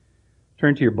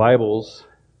Turn to your Bibles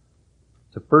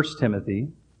to 1 Timothy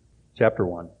chapter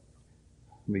 1.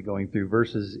 We'll be going through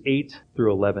verses 8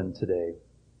 through 11 today.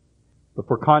 But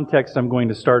for context, I'm going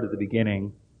to start at the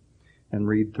beginning and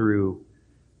read through.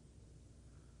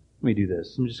 Let me do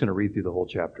this. I'm just going to read through the whole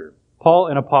chapter. Paul,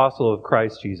 an apostle of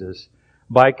Christ Jesus,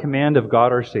 by command of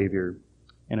God our Savior,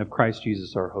 and of Christ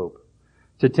Jesus our hope.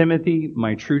 To Timothy,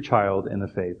 my true child in the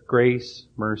faith, grace,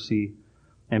 mercy,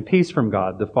 and peace from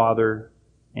God, the Father,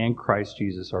 and Christ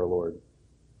Jesus our Lord.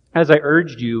 As I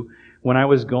urged you when I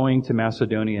was going to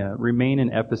Macedonia, remain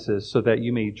in Ephesus so that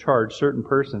you may charge certain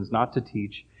persons not to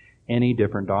teach any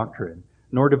different doctrine,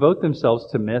 nor devote themselves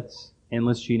to myths,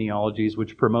 endless genealogies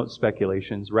which promote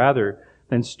speculations, rather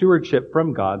than stewardship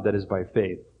from God that is by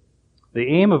faith. The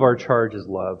aim of our charge is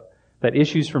love, that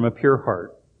issues from a pure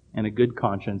heart and a good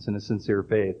conscience and a sincere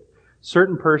faith.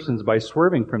 Certain persons, by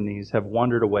swerving from these, have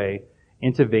wandered away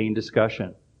into vain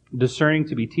discussion, discerning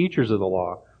to be teachers of the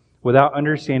law, without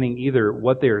understanding either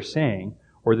what they are saying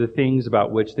or the things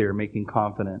about which they are making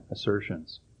confident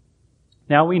assertions.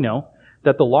 Now we know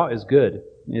that the law is good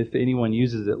if anyone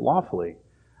uses it lawfully,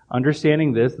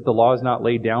 understanding this, that the law is not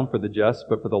laid down for the just,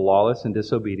 but for the lawless and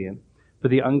disobedient, for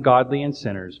the ungodly and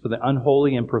sinners, for the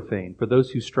unholy and profane, for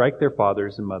those who strike their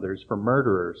fathers and mothers, for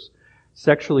murderers,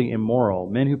 sexually immoral,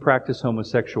 men who practice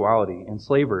homosexuality,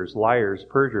 enslavers, liars,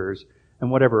 perjurers, and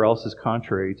whatever else is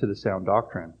contrary to the sound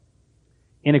doctrine,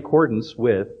 in accordance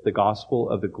with the gospel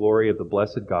of the glory of the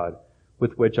blessed God,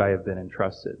 with which I have been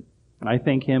entrusted. And I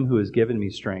thank Him who has given me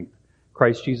strength,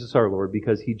 Christ Jesus our Lord,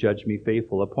 because He judged me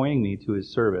faithful, appointing me to His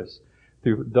service,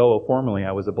 though formerly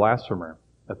I was a blasphemer,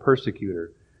 a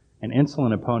persecutor, an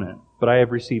insolent opponent. But I have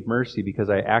received mercy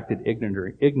because I acted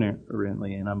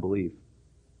ignorantly in unbelief.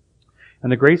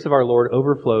 And the grace of our Lord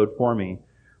overflowed for me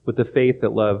with the faith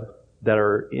and love that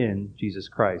are in Jesus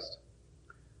Christ.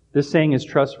 This saying is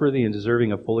trustworthy and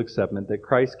deserving of full acceptance, that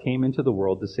Christ came into the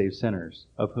world to save sinners,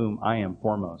 of whom I am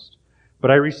foremost. But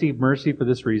I received mercy for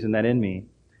this reason, that in me,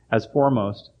 as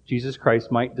foremost, Jesus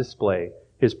Christ might display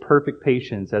His perfect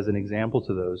patience as an example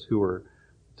to those who were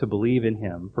to believe in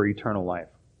Him for eternal life.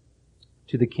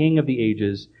 To the King of the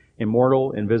ages,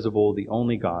 immortal, invisible, the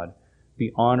only God,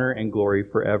 be honor and glory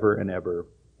forever and ever.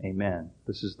 Amen.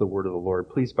 This is the word of the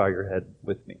Lord. Please bow your head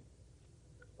with me.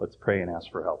 Let's pray and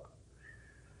ask for help.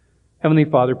 Heavenly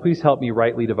Father, please help me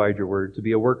rightly divide your word, to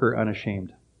be a worker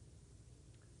unashamed,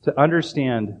 to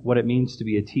understand what it means to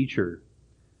be a teacher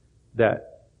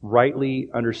that rightly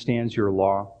understands your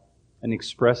law and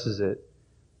expresses it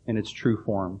in its true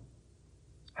form,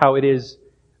 how it is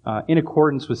in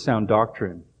accordance with sound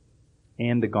doctrine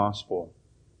and the gospel,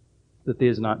 that they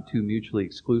is not two mutually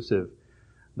exclusive,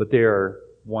 but they are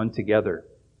one together.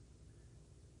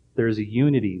 There is a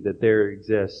unity that there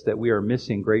exists that we are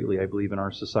missing greatly, I believe, in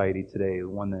our society today,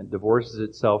 one that divorces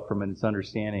itself from its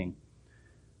understanding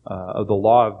of the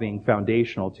law of being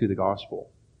foundational to the gospel,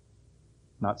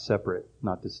 not separate,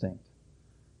 not distinct,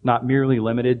 not merely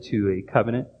limited to a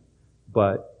covenant,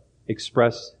 but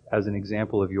expressed as an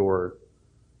example of your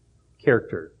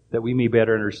character, that we may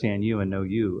better understand you and know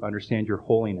you, understand your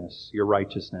holiness, your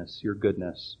righteousness, your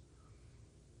goodness,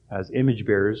 as image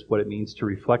bearers, what it means to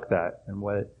reflect that and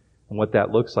what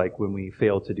that looks like when we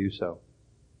fail to do so.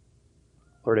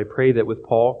 Lord, I pray that with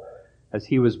Paul, as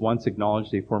he was once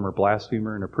acknowledged a former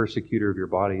blasphemer and a persecutor of your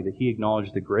body, that he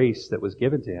acknowledged the grace that was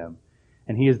given to him.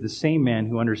 And he is the same man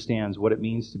who understands what it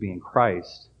means to be in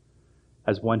Christ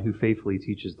as one who faithfully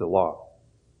teaches the law.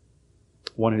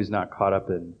 One who's not caught up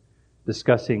in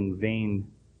discussing vain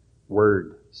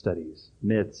word studies,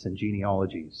 myths and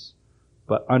genealogies,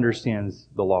 but understands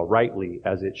the law rightly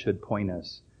as it should point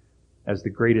us as the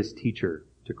greatest teacher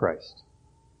to Christ.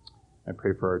 I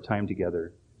pray for our time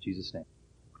together in Jesus' name.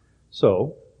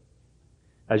 So,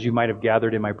 as you might have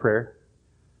gathered in my prayer,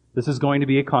 this is going to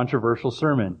be a controversial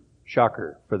sermon.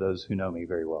 Shocker for those who know me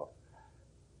very well.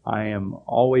 I am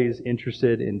always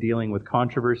interested in dealing with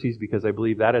controversies because I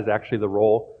believe that is actually the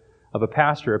role of a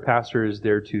pastor. A pastor is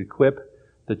there to equip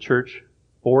the church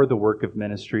for the work of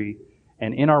ministry.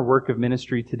 And in our work of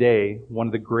ministry today, one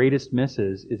of the greatest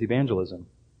misses is evangelism.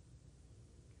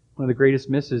 One of the greatest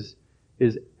misses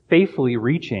is faithfully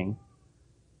reaching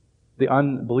the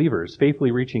unbelievers,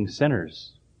 faithfully reaching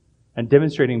sinners, and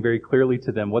demonstrating very clearly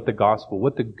to them what the gospel,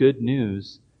 what the good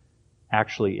news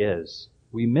actually is.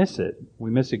 We miss it.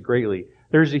 We miss it greatly.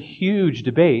 There's a huge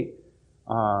debate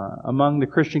among the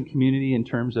Christian community in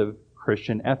terms of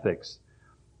Christian ethics.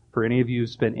 For any of you who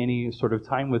spent any sort of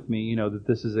time with me, you know that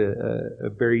this is a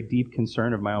very deep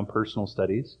concern of my own personal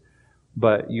studies.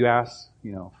 But you ask,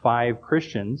 5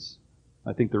 Christians,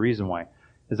 I think the reason why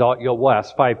is we'll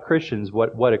ask 5 Christians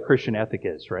what a Christian ethic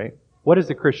is, right? What is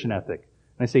the Christian ethic?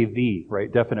 And I say the,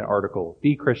 right? Definite article.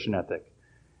 The Christian ethic.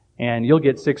 And you'll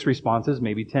get 6 responses,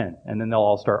 maybe 10. And then they'll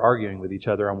all start arguing with each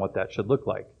other on what that should look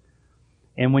like.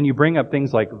 And when you bring up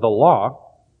things like the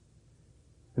law,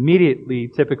 immediately,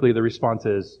 typically the response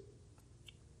is,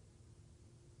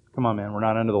 come on, man, we're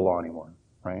not under the law anymore,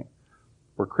 right?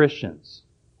 We're Christians.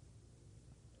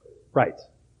 Right,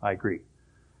 I agree.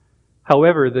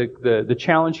 However, the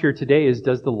challenge here today is,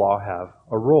 does the law have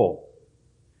a role?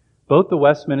 Both the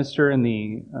Westminster and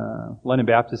the London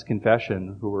Baptist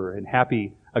Confession, who were in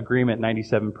happy agreement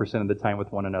 97% of the time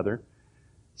with one another,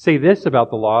 say this about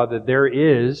the law, that there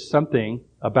is something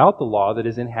about the law that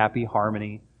is in happy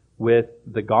harmony with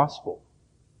the gospel.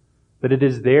 That it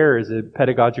is there as a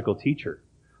pedagogical teacher.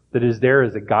 That it is there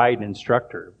as a guide and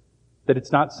instructor. That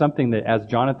it's not something that, as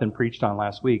Jonathan preached on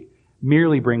last week,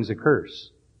 merely brings a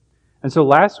curse. And so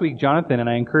last week, Jonathan, and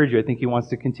I encourage you, I think he wants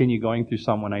to continue going through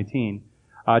Psalm 119,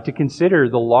 to consider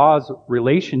the law's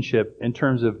relationship in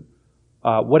terms of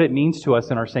what it means to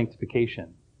us in our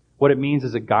sanctification. What it means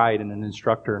as a guide and an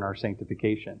instructor in our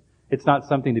sanctification. It's not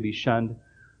something to be shunned.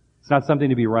 It's not something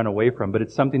to be run away from, but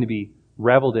it's something to be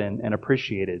reveled in and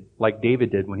appreciated, like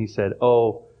David did when he said,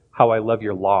 "Oh, how I love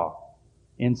your law,"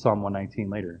 in Psalm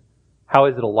 119 later. How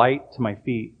is it a light to my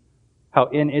feet? How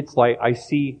in its light I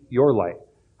see your light.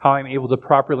 How I'm able to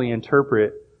properly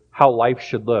interpret how life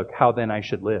should look, how then I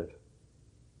should live.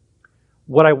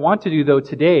 What I want to do, though,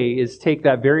 today is take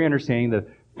that very understanding, the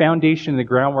foundation, the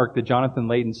groundwork that Jonathan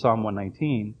laid in Psalm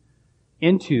 119,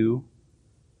 into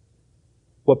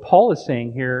what Paul is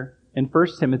saying here in 1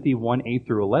 Timothy 1, 8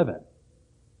 through 11.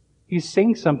 He's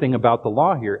saying something about the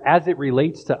law here as it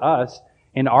relates to us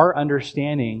in our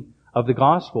understanding of the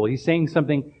gospel. He's saying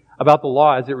something about the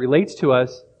law as it relates to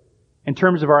us in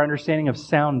terms of our understanding of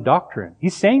sound doctrine.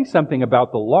 He's saying something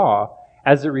about the law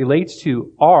as it relates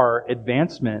to our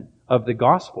advancement of the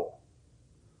gospel.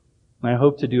 And I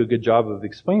hope to do a good job of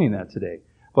explaining that today.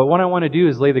 But what I want to do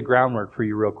is lay the groundwork for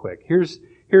you real quick. Here's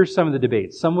some of the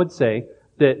debates. Some would say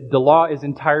that the law is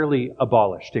entirely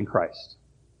abolished in Christ.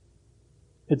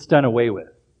 It's done away with.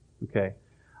 Okay.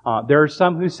 There are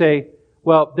some who say,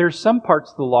 well, there's some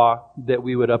parts of the law that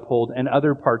we would uphold and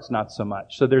other parts not so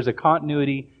much. So there's a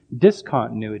continuity,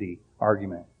 discontinuity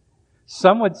argument.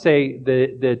 Some would say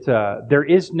that there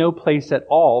is no place at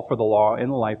all for the law in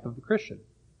the life of the Christian.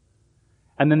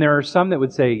 And then there are some that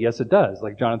would say, yes, it does,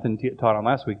 like Jonathan taught on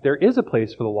last week. There is a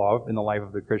place for the law in the life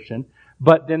of the Christian,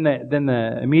 but then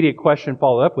the immediate question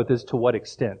followed up with is, to what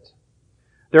extent?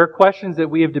 There are questions that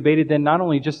we have debated then not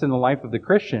only just in the life of the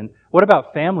Christian, what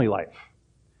about family life?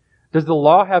 Does the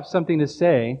law have something to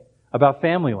say about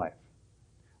family life?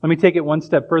 Let me take it one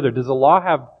step further. Does the law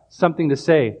have something to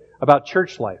say about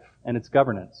church life and its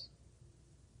governance?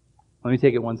 Let me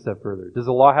take it one step further. Does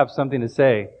the law have something to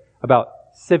say about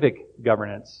civic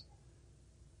governance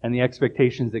and the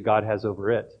expectations that God has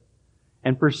over it?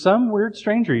 And for some weird,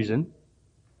 strange reason,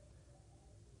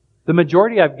 the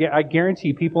majority, I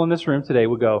guarantee people in this room today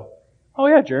would go, oh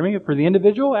yeah, Jeremy, for the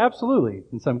individual, absolutely.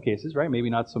 In some cases, right? Maybe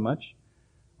not so much.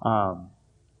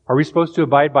 Are we supposed to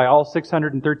abide by all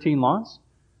 613 laws?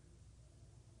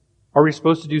 Are we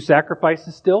supposed to do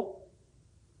sacrifices still?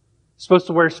 Supposed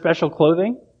to wear special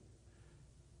clothing?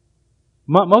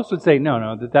 Most would say,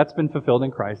 no, that's been fulfilled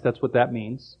in Christ. That's what that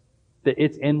means. That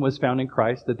its end was found in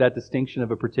Christ. That distinction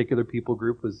of a particular people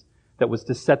group was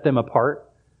to set them apart,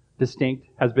 distinct,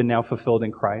 has been now fulfilled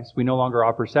in Christ. We no longer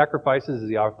offer sacrifices, as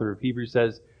the author of Hebrews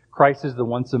says. Christ is the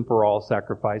once and for all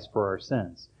sacrifice for our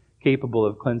sins, capable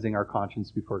of cleansing our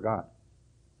conscience before God.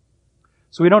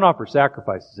 So we don't offer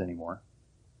sacrifices anymore.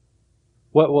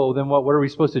 Then what are we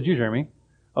supposed to do, Jeremy?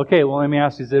 Okay, well, let me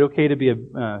ask you, is it okay to be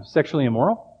sexually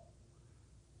immoral?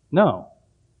 No.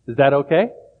 Is that okay?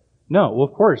 No. Well,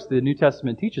 of course, the New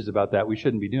Testament teaches about that. We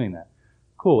shouldn't be doing that.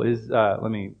 Cool.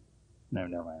 No,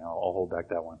 never mind. I'll hold back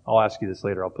that one. I'll ask you this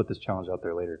later. I'll put this challenge out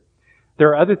there later. There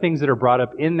are other things that are brought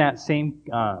up in that same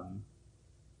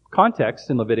context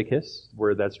in Leviticus,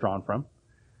 where that's drawn from,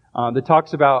 that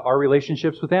talks about our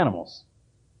relationships with animals.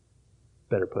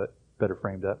 Better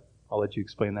framed up. I'll let you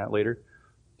explain that later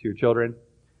to your children.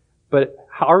 But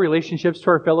our relationships to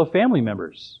our fellow family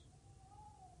members.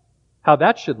 How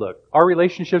that should look. Our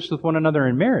relationships with one another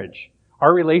in marriage.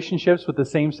 Our relationships with the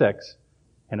same sex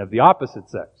and of the opposite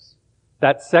sex.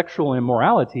 That sexual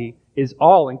immorality is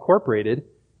all incorporated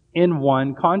in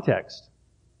one context.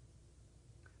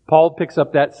 Paul picks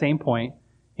up that same point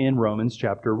in Romans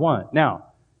chapter 1. Now,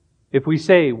 if we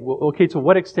say, okay, to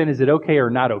what extent is it okay or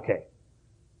not okay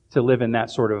to live in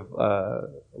that sort of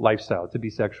lifestyle, to be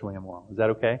sexually immoral? Is that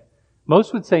okay?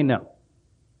 Most would say no,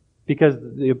 because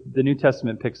the New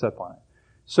Testament picks up on it.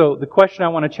 So the question I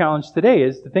want to challenge today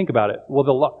is to think about it. Well,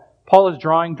 the law, Paul is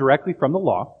drawing directly from the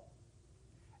law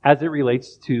as it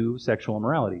relates to sexual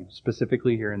immorality,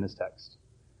 specifically here in this text.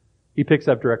 He picks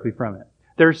up directly from it.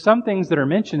 There are some things that are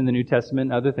mentioned in the New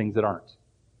Testament and other things that aren't,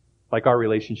 like our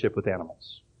relationship with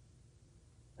animals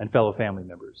and fellow family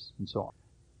members and so on.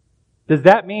 Does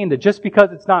that mean that just because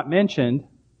it's not mentioned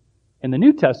in the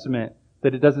New Testament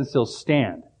that it doesn't still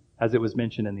stand as it was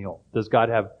mentioned in the Old? Does God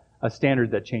have a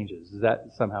standard that changes? Is that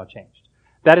somehow changed?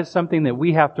 That is something that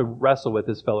we have to wrestle with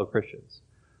as fellow Christians.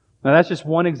 Now that's just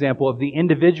one example of the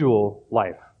individual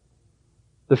life.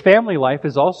 The family life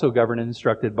is also governed and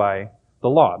instructed by the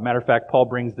law. Matter of fact, Paul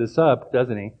brings this up,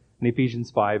 doesn't he, in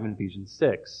Ephesians 5 and Ephesians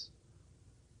 6.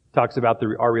 Talks about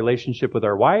our relationship with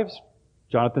our wives.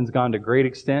 Jonathan's gone to great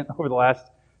extent over the last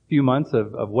few months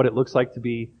of what it looks like to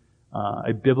be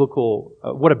a biblical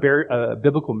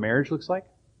marriage looks like.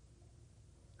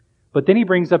 But then he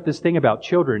brings up this thing about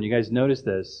children. You guys notice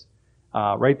this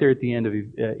right there at the end of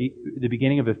the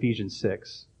beginning of Ephesians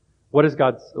 6. What does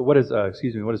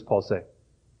Paul say?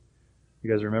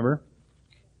 You guys remember?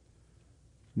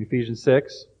 In Ephesians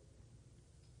 6.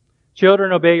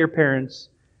 Children, obey your parents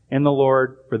in the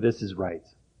Lord, for this is right.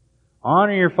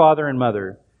 Honor your father and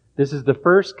mother. This is the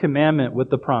first commandment with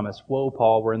the promise. Whoa,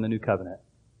 Paul, we're in the new covenant.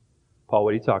 Paul,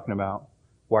 what are you talking about?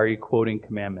 Why are you quoting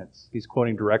commandments? He's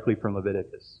quoting directly from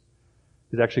Leviticus.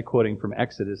 He's actually quoting from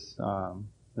Exodus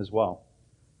as well.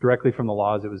 Directly from the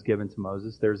laws that was given to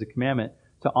Moses. There's a commandment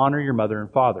to honor your mother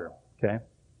and father. Okay?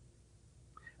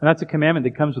 And that's a commandment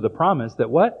that comes with a promise that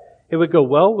what? It would go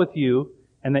well with you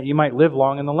and that you might live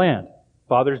long in the land.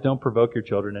 Fathers, don't provoke your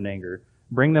children in anger.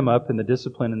 Bring them up in the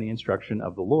discipline and the instruction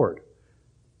of the Lord.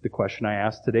 The question I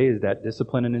ask today is that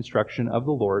discipline and instruction of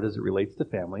the Lord as it relates to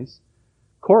families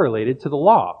correlated to the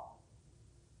law?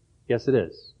 Yes, it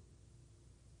is.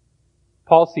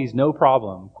 Paul sees no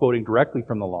problem quoting directly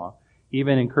from the law,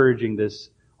 even encouraging this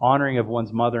honoring of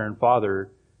one's mother and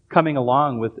father coming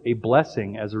along with a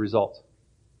blessing as a result.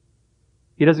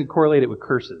 He doesn't correlate it with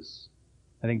curses.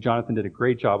 I think Jonathan did a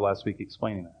great job last week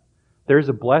explaining that. There's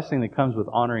a blessing that comes with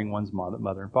honoring one's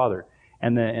mother and father.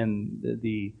 And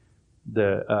the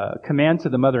command to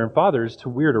the mother and father is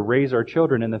we're to raise our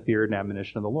children in the fear and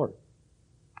admonition of the Lord.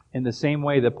 In the same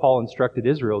way that Paul instructed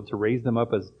Israel to raise them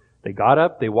up as they got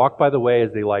up, they walked by the way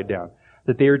as they lied down.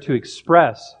 That they were to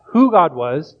express who God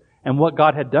was and what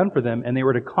God had done for them, and they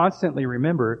were to constantly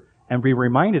remember and be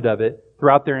reminded of it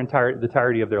throughout the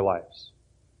entirety of their lives.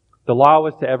 The law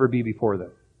was to ever be before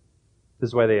them. This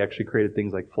is why they actually created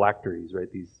things like phylacteries,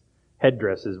 right? These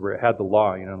headdresses where it had the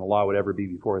law, and the law would ever be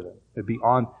before them. It would be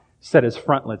set as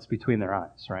frontlets between their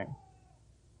eyes, right?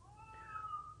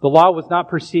 The law was not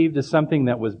perceived as something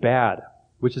that was bad,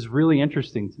 which is really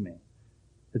interesting to me.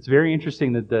 It's very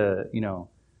interesting that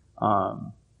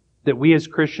that we as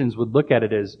Christians would look at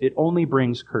it as it only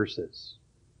brings curses.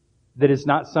 That it's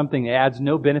not something that adds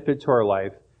no benefit to our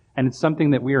life, and it's something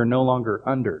that we are no longer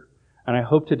under. And I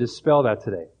hope to dispel that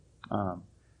today.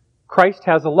 Christ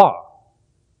has a law.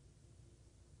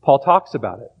 Paul talks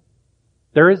about it.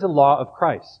 There is a law of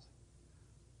Christ.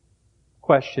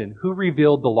 Question, who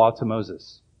revealed the law to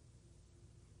Moses?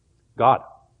 God.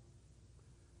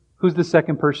 Who's the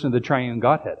second person of the triune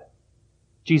Godhead?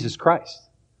 Jesus Christ.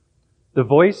 The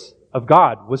voice of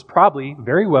God was probably,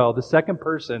 very well, the second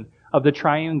person of the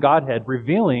triune Godhead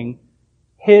revealing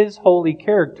His holy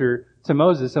character to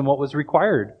Moses and what was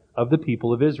required of the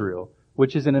people of Israel,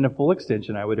 which is in a full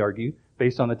extension, I would argue,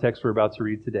 based on the text we're about to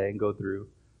read today and go through,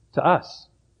 to us.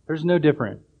 There's no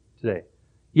different today.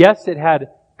 Yes, it had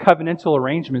covenantal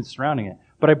arrangements surrounding it,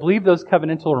 but I believe those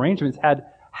covenantal arrangements had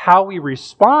how we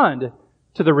respond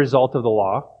to the result of the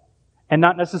law, and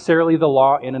not necessarily the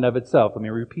law in and of itself. Let me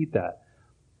repeat that.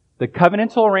 The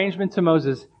covenantal arrangement to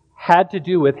Moses had to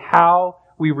do with how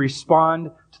we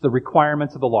respond to the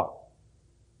requirements of the law.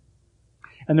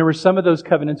 And there were some of those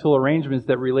covenantal arrangements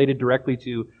that related directly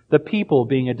to the people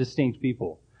being a distinct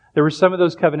people. There were some of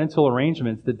those covenantal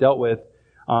arrangements that dealt with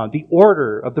the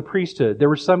order of the priesthood. There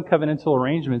were some covenantal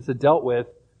arrangements that dealt with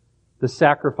the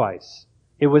sacrifice.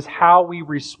 It was how we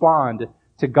respond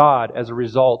to God as a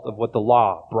result of what the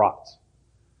law brought.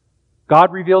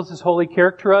 God reveals His holy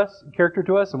character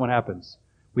to us, and what happens?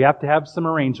 We have to have some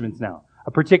arrangements now.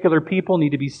 A particular people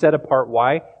need to be set apart.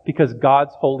 Why? Because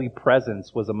God's holy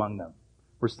presence was among them.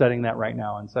 We're studying that right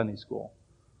now in Sunday school.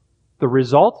 The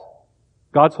result,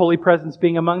 God's holy presence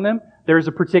being among them, there is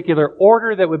a particular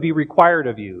order that would be required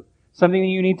of you. Something that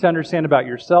you need to understand about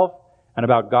yourself and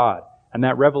about God. And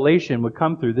that revelation would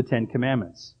come through the Ten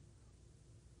Commandments.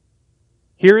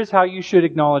 Here is how you should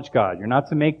acknowledge God. You're not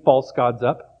to make false gods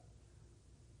up.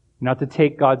 not to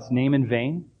take God's name in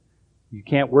vain. You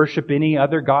can't worship any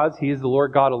other gods. He is the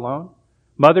Lord God alone.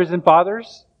 Mothers and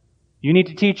fathers, you need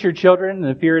to teach your children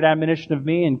the fear and admonition of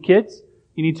me. And kids,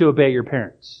 you need to obey your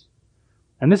parents.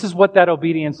 And this is what that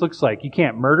obedience looks like. You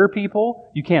can't murder people.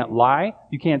 You can't lie.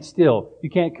 You can't steal. You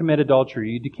can't commit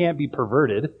adultery. You can't be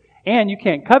perverted. And you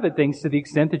can't covet things to the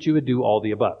extent that you would do all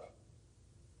the above.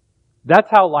 That's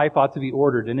how life ought to be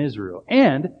ordered in Israel.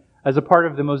 And as a part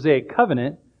of the Mosaic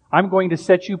covenant, I'm going to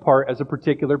set you apart as a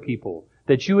particular people,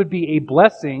 that you would be a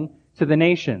blessing to the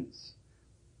nations.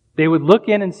 They would look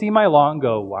in and see my law and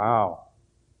go, wow,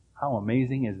 how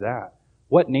amazing is that?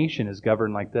 What nation is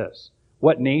governed like this?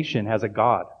 What nation has a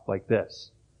God like this?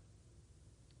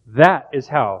 That is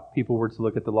how people were to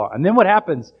look at the law. And then what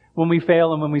happens when we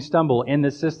fail and when we stumble in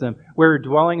this system? We're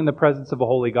dwelling in the presence of a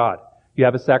holy God. You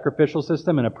have a sacrificial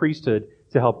system and a priesthood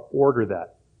to help order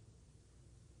that.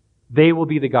 They will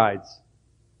be the guides.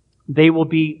 They will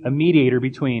be a mediator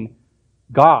between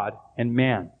God and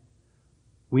man.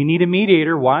 We need a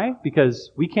mediator. Why?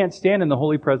 Because we can't stand in the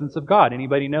holy presence of God.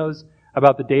 Anybody knows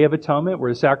about the Day of Atonement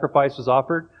where a sacrifice was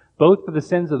offered, both for the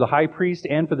sins of the high priest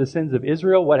and for the sins of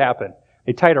Israel? What happened?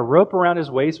 They tied a rope around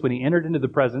his waist when he entered into the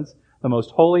presence, the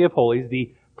most holy of holies,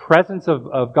 the presence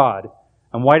of God.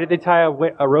 And why did they tie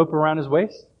a rope around his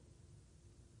waist?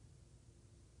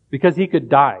 Because he could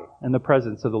die in the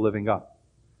presence of the living God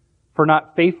for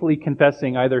not faithfully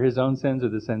confessing either his own sins or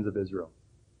the sins of Israel,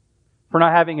 for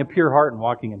not having a pure heart and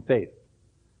walking in faith.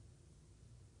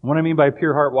 And what I mean by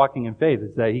pure heart walking in faith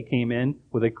is that he came in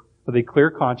with a clear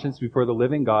conscience before the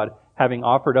living God, having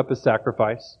offered up a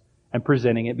sacrifice and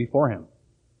presenting it before him.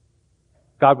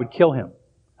 God would kill him,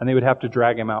 and they would have to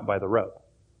drag him out by the rope.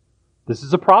 This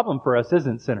is a problem for us,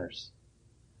 isn't it, sinners?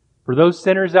 For those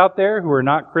sinners out there who are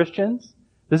not Christians,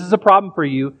 this is a problem for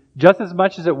you just as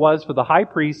much as it was for the high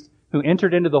priest who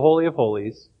entered into the Holy of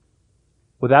Holies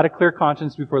without a clear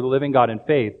conscience before the living God in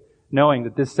faith, knowing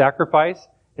that this sacrifice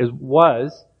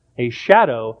was a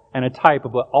shadow and a type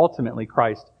of what ultimately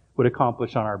Christ would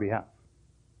accomplish on our behalf.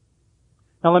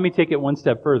 Now let me take it one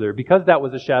step further. Because that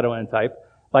was a shadow and a type,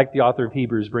 like the author of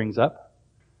Hebrews brings up,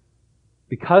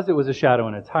 because it was a shadow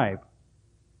and a type,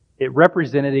 it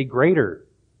represented a greater,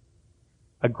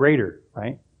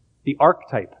 right? The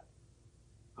archetype.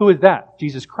 Who is that?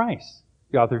 Jesus Christ,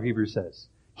 the author of Hebrews says.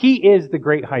 He is the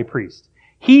great high priest.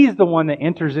 He's the one that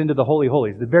enters into the Holy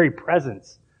Holies, the very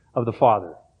presence of the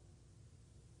Father.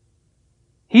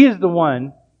 He is the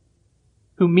one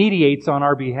who mediates on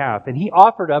our behalf, and He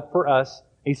offered up for us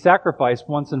a sacrifice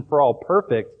once and for all,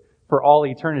 perfect for all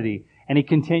eternity, and He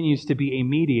continues to be a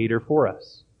mediator for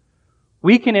us.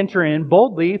 We can enter in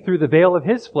boldly through the veil of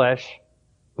His flesh,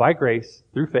 by grace,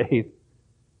 through faith,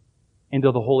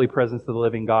 into the holy presence of the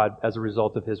living God as a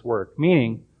result of His work.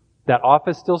 Meaning, that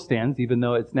office still stands, even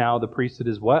though it's now the priesthood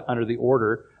is what? Under the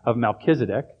order of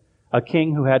Melchizedek, a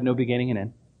king who had no beginning and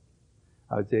end.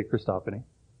 I would say a Christophany,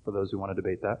 for those who want to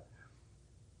debate that.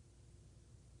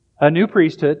 A new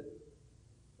priesthood,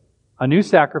 a new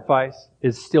sacrifice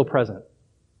is still present.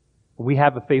 We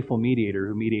have a faithful mediator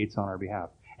who mediates on our behalf.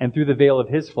 And through the veil of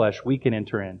His flesh, we can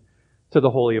enter in to the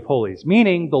Holy of Holies.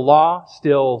 Meaning, the law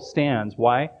still stands.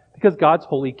 Why? Because God's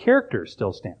holy character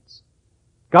still stands.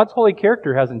 God's holy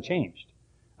character hasn't changed.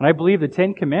 And I believe the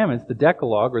 10 Commandments, the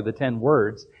Decalogue, or the 10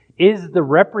 words, is the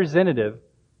representative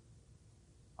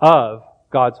of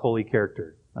God's holy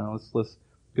character. Now let's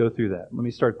go through that. Let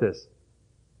me start this.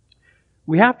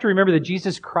 We have to remember that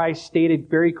Jesus Christ stated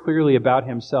very clearly about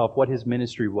Himself what His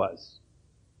ministry was.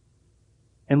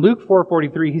 In Luke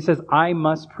 4:43, He says, I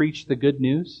must preach the good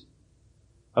news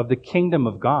of the kingdom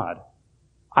of God.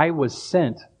 I was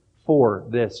sent for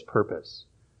this purpose.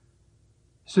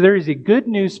 So there is a good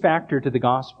news factor to the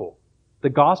gospel. The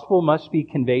gospel must be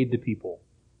conveyed to people.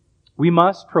 We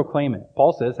must proclaim it.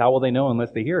 Paul says, how will they know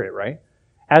unless they hear it, right?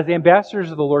 As the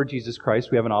ambassadors of the Lord Jesus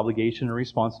Christ, we have an obligation and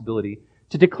responsibility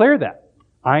to declare that.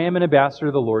 I am an ambassador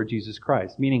of the Lord Jesus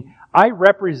Christ, meaning I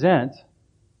represent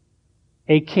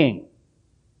a king.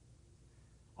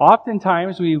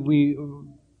 Oftentimes we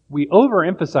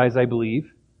overemphasize, I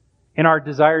believe, in our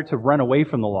desire to run away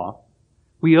from the law.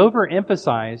 We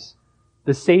overemphasize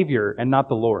the Savior and not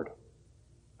the Lord.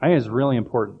 I think it's really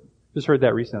important. Just heard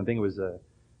that recently. I think it was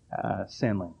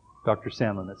Sandlin, Dr.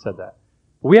 Sandlin that said that.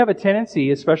 We have a tendency,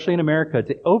 especially in America,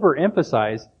 to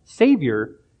overemphasize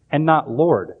Savior and not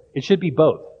Lord. It should be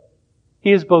both.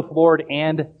 He is both Lord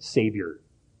and Savior.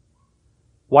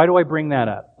 Why do I bring that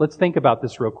up? Let's think about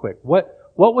this real quick. What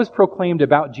was proclaimed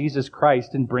about Jesus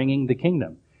Christ in bringing the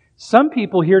kingdom? Some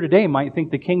people here today might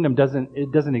think the kingdom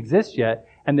doesn't exist yet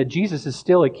and that Jesus is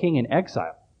still a king in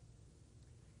exile.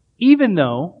 Even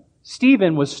though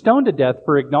Stephen was stoned to death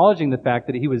for acknowledging the fact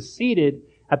that he was seated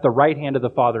at the right hand of the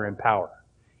Father in power.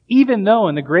 Even though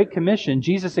in the Great Commission,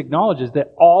 Jesus acknowledges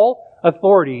that all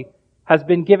authority has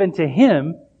been given to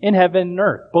him in heaven and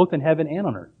earth, both in heaven and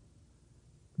on earth.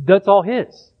 That's all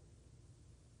his.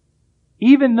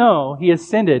 Even though he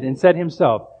ascended and said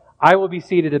himself, I will be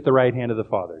seated at the right hand of the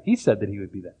Father. He said that he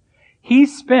would be that. He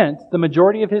spent the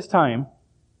majority of his time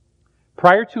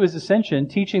prior to his ascension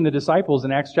teaching the disciples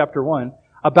in Acts chapter 1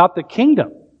 about the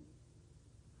kingdom.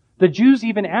 The Jews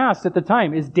even asked at the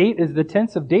time, is the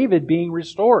tents of David being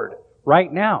restored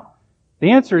right now?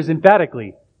 The answer is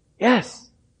emphatically,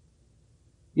 yes.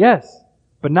 Yes.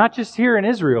 But not just here in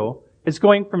Israel. It's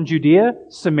going from Judea,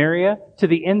 Samaria, to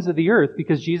the ends of the earth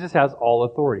because Jesus has all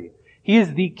authority. He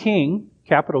is the King,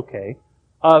 capital K,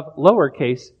 of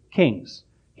lowercase kings.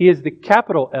 He is the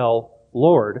capital L,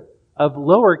 Lord, of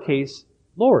lowercase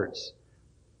lords.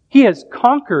 He has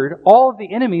conquered all of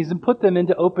the enemies and put them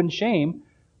into open shame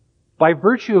by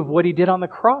virtue of what he did on the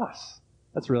cross.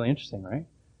 That's really interesting, right?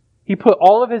 He put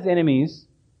all of his enemies,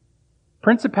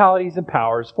 principalities and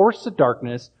powers, forces of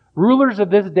darkness, rulers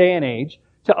of this day and age,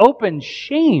 to open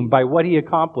shame by what he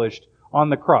accomplished on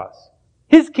the cross.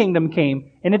 His kingdom came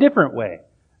in a different way.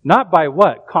 Not by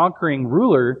what? Conquering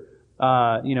ruler,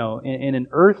 in an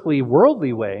earthly,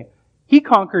 worldly way. He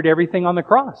conquered everything on the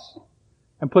cross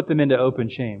and put them into open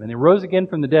shame. And he rose again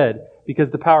from the dead because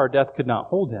the power of death could not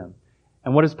hold him.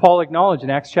 And what does Paul acknowledge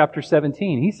in Acts chapter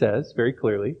 17? He says very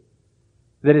clearly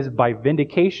that it is by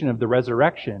vindication of the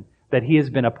resurrection that he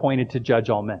has been appointed to judge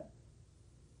all men.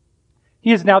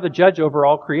 He is now the judge over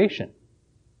all creation,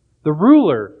 the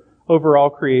ruler over all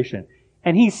creation.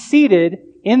 And he's seated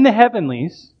in the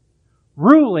heavenlies,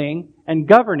 ruling and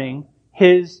governing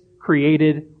his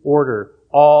created order.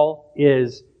 All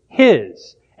is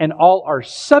his, and all are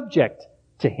subject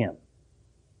to him.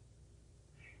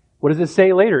 What does it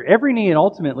say later? Every knee and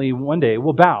ultimately one day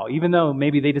will bow, even though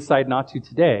maybe they decide not to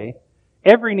today.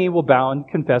 Every knee will bow and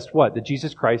confess what? That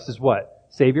Jesus Christ is what?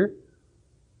 Savior?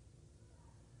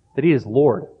 That he is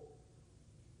Lord.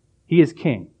 He is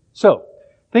King. So,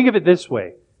 think of it this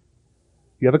way.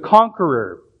 You have a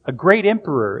conqueror, a great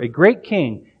emperor, a great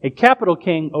king, a capital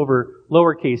king over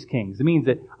lowercase kings. It means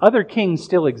that other kings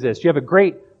still exist. You have a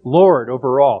great Lord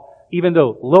over all, even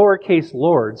though lowercase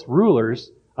lords,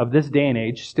 rulers of this day and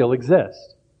age, still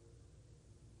exist.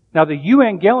 Now, the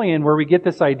euangelion, where we get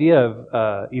this idea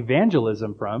of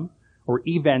evangelism from, or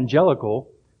evangelical,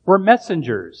 were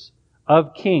messengers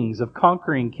of kings, of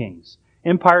conquering kings.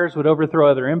 Empires would overthrow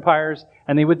other empires,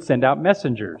 and they would send out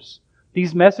messengers.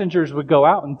 These messengers would go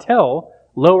out and tell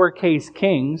lowercase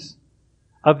kings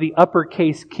of the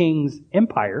uppercase king's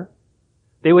empire.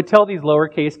 They would tell these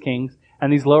lowercase kings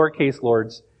and these lowercase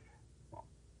lords,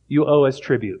 you owe us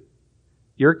tribute.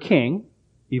 You're king,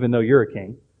 even though you're a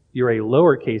king. You're a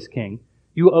lowercase king.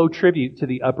 You owe tribute to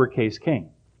the uppercase king.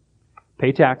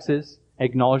 Pay taxes,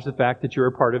 acknowledge the fact that you're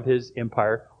a part of his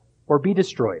empire, or be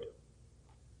destroyed.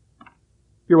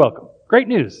 You're welcome. Great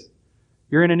news.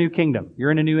 You're in a new kingdom.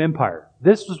 You're in a new empire.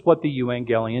 This is what the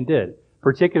euangelion did,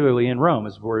 particularly in Rome,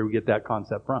 is where we get that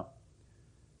concept from.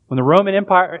 When the Roman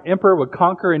emperor would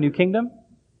conquer a new kingdom,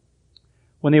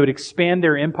 when they would expand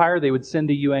their empire, they would send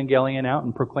the euangelion out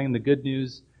and proclaim the good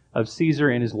news of Caesar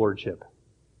and his lordship.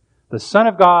 The Son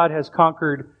of God has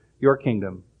conquered your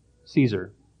kingdom,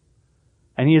 Caesar,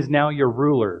 and he is now your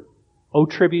ruler. Owe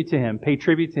tribute to him, pay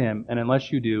tribute to him, and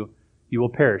unless you do, you will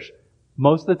perish.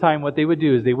 Most of the time what they would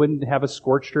do is they wouldn't have a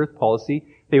scorched earth policy.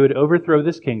 They would overthrow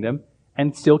this kingdom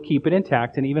and still keep it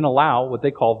intact and even allow what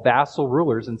they call vassal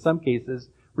rulers, in some cases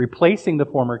replacing the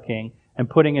former king and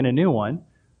putting in a new one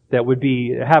that would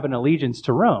have an allegiance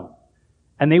to Rome.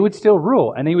 And they would still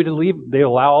rule, and they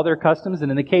allow all their customs. And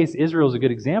in the case, Israel is a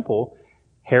good example.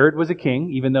 Herod was a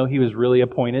king, even though he was really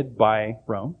appointed by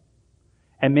Rome.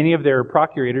 And many of their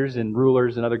procurators and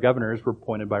rulers and other governors were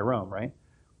appointed by Rome, right?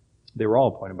 They were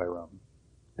all appointed by Rome.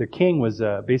 Their king was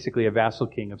basically a vassal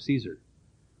king of Caesar.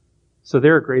 So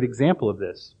they're a great example of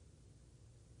this.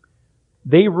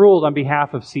 They ruled on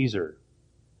behalf of Caesar.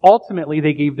 Ultimately,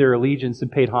 they gave their allegiance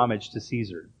and paid homage to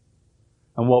Caesar.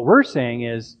 And what we're saying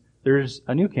is, there's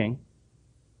a new king.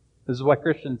 This is why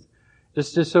Christians,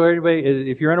 just so everybody,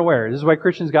 if you're unaware, this is why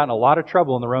Christians got in a lot of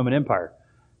trouble in the Roman Empire.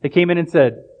 They came in and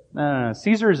said,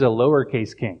 Caesar is a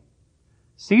lowercase king.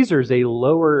 Caesar's a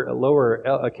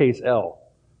lower case L,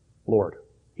 Lord.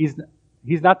 He's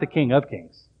not the King of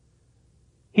Kings.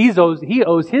 He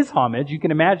owes his homage. You can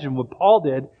imagine what Paul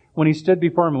did when he stood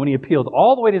before him, when he appealed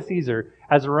all the way to Caesar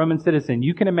as a Roman citizen.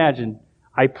 You can imagine,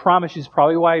 I promise you, it's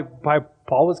probably why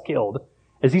Paul was killed,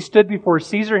 as he stood before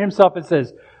Caesar himself and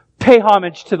says, pay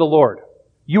homage to the Lord.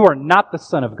 You are not the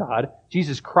Son of God.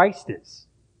 Jesus Christ is.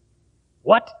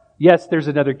 What? Yes, there's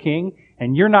another king,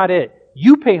 and you're not it.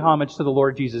 You pay homage to the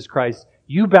Lord Jesus Christ.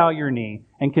 You bow your knee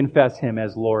and confess Him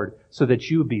as Lord so that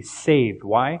you would be saved.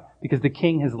 Why? Because the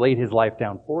king has laid his life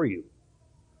down for you.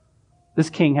 This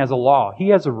king has a law. He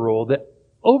has a rule that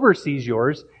oversees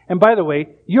yours. And by the way,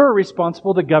 you're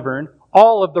responsible to govern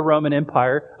all of the Roman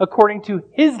Empire according to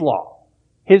his law,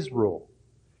 his rule.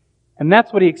 And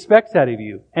that's what he expects out of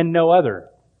you and no other.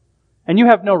 And you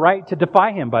have no right to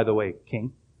defy him, by the way,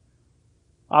 king.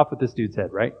 Off with this dude's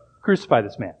head, right? Crucify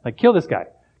this man. Like, kill this guy.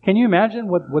 Can you imagine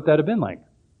what that would have been like?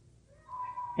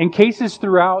 In cases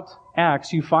throughout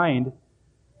Acts, you find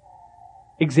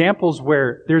examples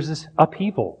where there's this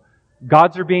upheaval.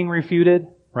 Gods are being refuted,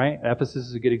 right? Ephesus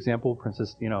is a good example.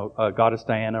 Princess, goddess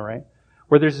Diana, right?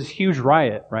 Where there's this huge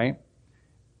riot, right?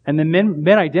 And then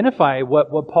men identify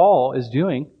what Paul is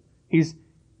doing.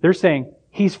 They're saying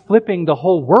he's flipping the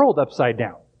whole world upside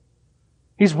down.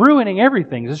 He's ruining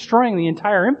everything, destroying the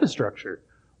entire infrastructure.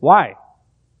 Why?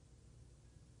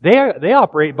 They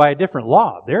operate by a different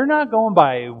law. They're not going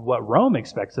by what Rome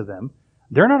expects of them.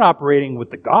 They're not operating with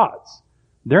the gods.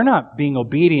 They're not being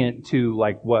obedient to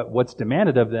like what's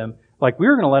demanded of them. Like, we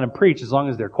were going to let them preach as long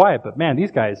as they're quiet, but man,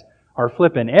 these guys are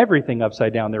flipping everything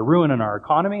upside down. They're ruining our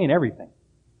economy and everything.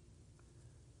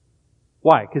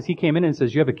 Why? Because he came in and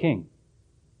says, you have a king.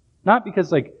 Not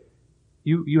because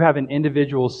you have an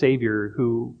individual Savior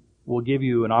who will give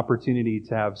you an opportunity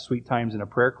to have sweet times in a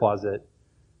prayer closet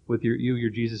with your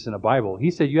Jesus in a Bible.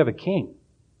 He said you have a king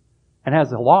and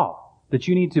has a law that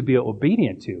you need to be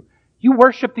obedient to. You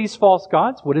worship these false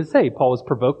gods. What did it say? Paul was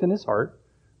provoked in his heart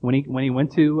when he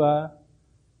went to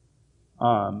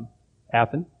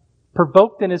Athens.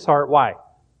 Provoked in his heart. Why?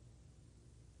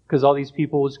 Because all these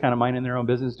people was kind of minding their own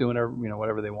business, doing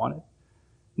whatever they wanted.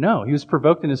 No, he was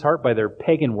provoked in his heart by their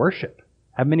pagan worship.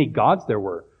 How many gods there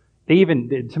were. They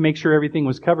even, to make sure everything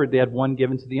was covered, they had one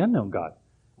given to the unknown God.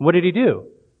 What did he do?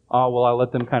 Oh, well, I'll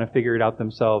let them kind of figure it out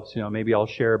themselves. Maybe I'll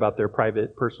share about their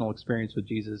private, personal experience with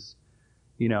Jesus,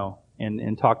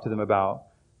 and talk to them about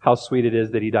how sweet it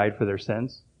is that he died for their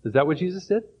sins. Is that what Jesus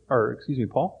did?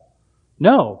 Paul?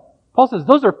 No. Paul says,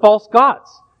 those are false gods.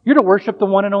 You're to worship the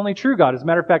one and only true God. As a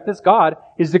matter of fact, this God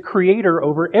is the creator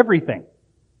over everything.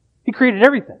 He created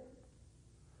everything.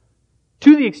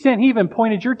 To the extent He even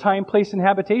appointed your time, place, and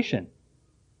habitation.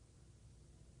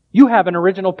 You have an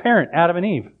original parent, Adam and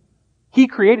Eve. He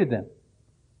created them.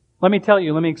 Let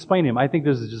me explain to him. I think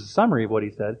this is just a summary of what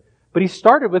he said. But he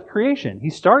started with creation.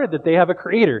 He started that they have a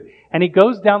creator. And he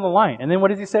goes down the line. And then what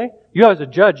does he say? You have a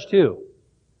judge too.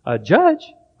 A judge?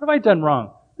 What have I done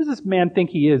wrong? Who does this man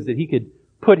think he is that he could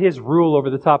put his rule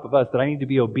over the top of us, that I need to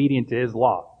be obedient to his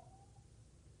law?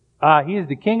 He is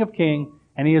the King of kings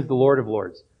and He is the Lord of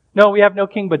lords. No, we have no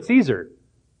king but Caesar.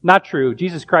 Not true.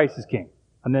 Jesus Christ is king.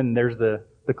 And then there's the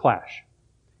clash.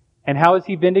 And how is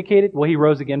He vindicated? Well, He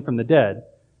rose again from the dead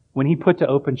when He put to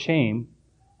open shame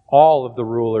all of the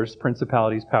rulers,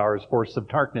 principalities, powers, forces of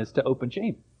darkness to open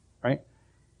shame. Right?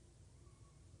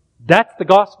 That's the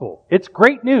gospel. It's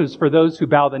great news for those who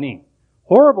bow the knee.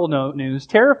 Horrible news,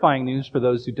 terrifying news for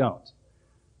those who don't.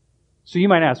 So you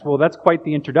might ask, well, that's quite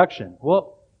the introduction.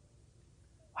 Well,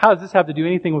 how does this have to do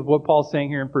anything with what Paul's saying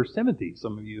here in 1 Timothy?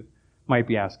 Some of you might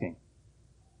be asking.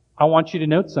 I want you to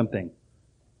note something.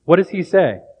 What does he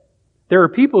say? There are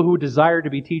people who desire to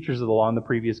be teachers of the law in the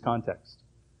previous context.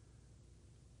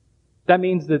 That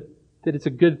means that it's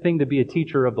a good thing to be a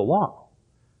teacher of the law.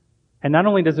 And not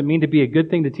only does it mean to be a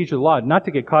good thing to teach the law, not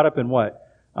to get caught up in what?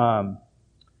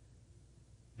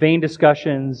 Vain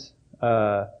discussions,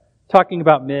 talking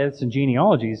about myths and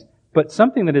genealogies, but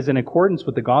something that is in accordance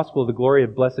with the gospel of the glory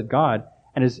of blessed God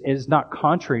and is not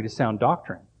contrary to sound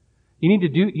doctrine. You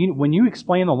need to when you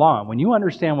explain the law, when you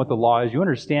understand what the law is, you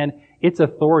understand its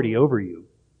authority over you.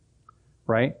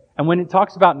 Right? And when it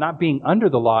talks about not being under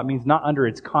the law, it means not under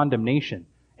its condemnation.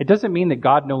 It doesn't mean that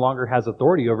God no longer has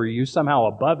authority over you, somehow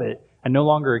above it and no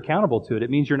longer accountable to it. It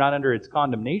means you're not under its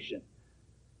condemnation.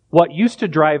 What used to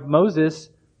drive Moses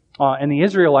and the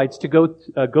Israelites to go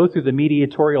through the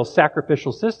mediatorial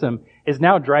sacrificial system is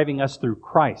now driving us through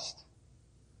Christ.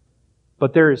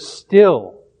 But there is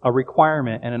still a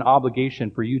requirement and an obligation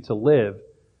for you to live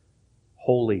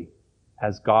holy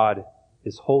as God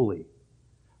is holy.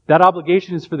 That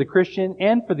obligation is for the Christian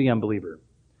and for the unbeliever.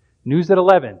 News at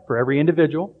 11, for every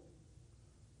individual,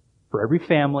 for every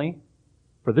family,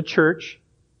 for the church,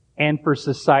 and for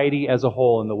society as a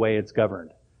whole in the way it's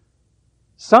governed.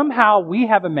 Somehow we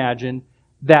have imagined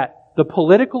that the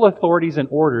political authorities and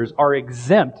orders are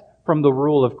exempt from the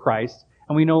rule of Christ,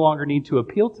 and we no longer need to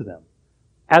appeal to them.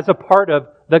 as a part of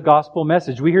the gospel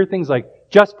message. We hear things like,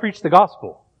 just preach the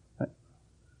gospel.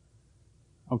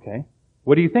 Okay.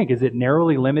 What do you think? Is it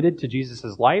narrowly limited to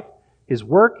Jesus' life, His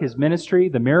work, His ministry,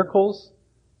 the miracles,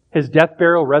 His death,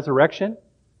 burial, resurrection,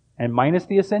 and minus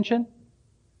the ascension?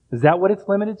 Is that what it's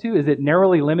limited to? Is it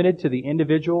narrowly limited to the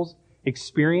individual's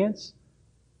experience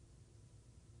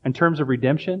in terms of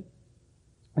redemption,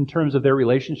 in terms of their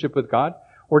relationship with God?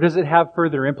 Or does it have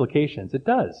further implications? It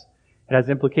does. It has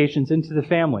implications into the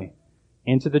family,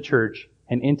 into the church,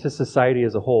 and into society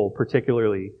as a whole,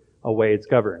 particularly a way it's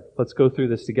governed. Let's go through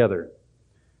this together.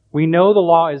 We know the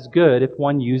law is good if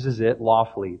one uses it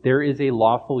lawfully. There is a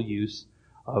lawful use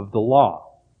of the law.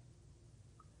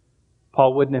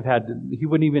 Paul wouldn't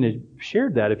even have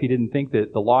shared that if he didn't think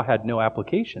that the law had no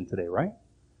application today, right?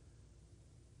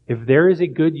 If there is a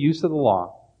good use of the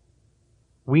law,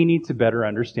 we need to better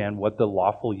understand what the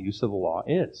lawful use of the law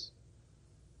is,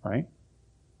 right?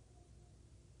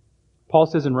 Paul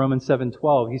says in Romans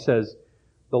 7:12, he says,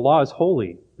 the law is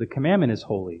holy, the commandment is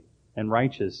holy and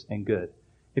righteous and good.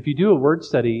 If you do a word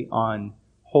study on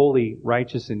holy,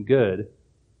 righteous, and good,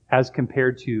 as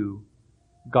compared to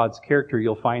God's character,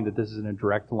 you'll find that this is in a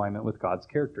direct alignment with God's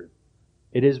character.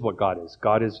 It is what God is.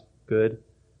 God is good,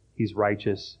 He's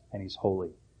righteous, and He's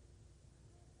holy.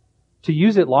 To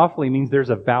use it lawfully means there's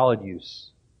a valid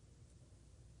use,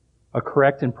 a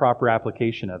correct and proper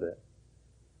application of it.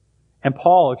 And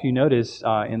Paul, if you notice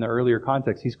in the earlier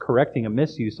context, he's correcting a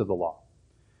misuse of the law.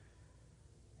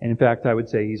 And in fact, I would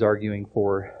say he's arguing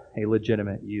for a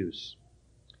legitimate use.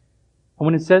 And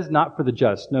when it says not for the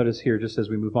just, notice here, just as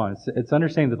we move on, it's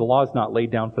understanding that the law is not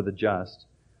laid down for the just,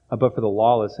 but for the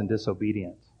lawless and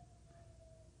disobedient.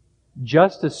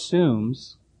 Just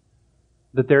assumes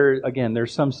that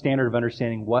there's some standard of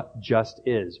understanding what just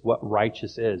is, what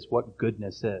righteous is, what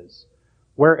goodness is.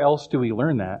 Where else do we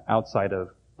learn that outside of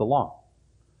the law?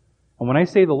 And when I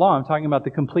say the law, I'm talking about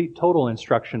the complete total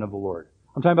instruction of the Lord.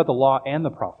 I'm talking about the law and the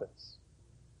prophets.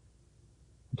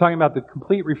 I'm talking about the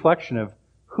complete reflection of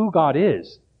who God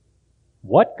is,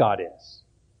 what God is,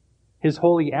 His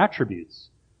holy attributes.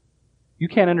 You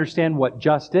can't understand what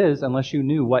just is unless you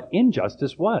knew what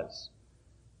injustice was.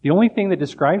 The only thing that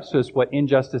describes to us what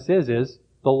injustice is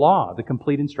the law, the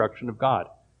complete instruction of God.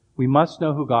 We must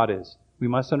know who God is. We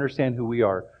must understand who we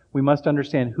are. We must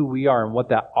understand who we are and what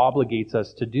that obligates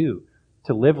us to do,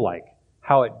 to live like,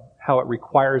 how it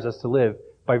requires us to live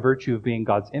by virtue of being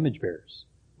God's image bearers.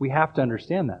 We have to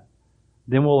understand that.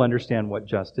 Then we'll understand what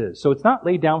just is. So it's not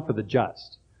laid down for the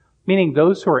just, meaning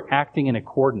those who are acting in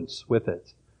accordance with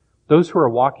it, those who are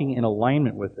walking in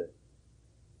alignment with it.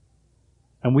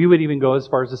 And we would even go as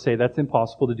far as to say that's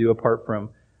impossible to do apart from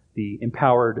the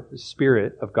empowered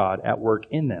Spirit of God at work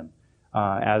in them.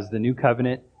 As the New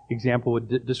Covenant example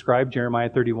would describe, Jeremiah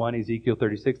 31, Ezekiel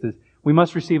 36, is we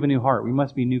must receive a new heart. We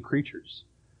must be new creatures.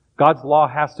 God's law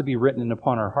has to be written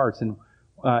upon our hearts, and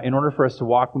in order for us to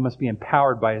walk, we must be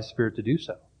empowered by His Spirit to do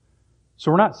so. So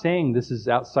we're not saying this is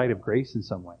outside of grace in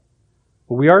some way,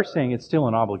 but we are saying it's still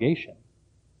an obligation.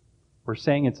 We're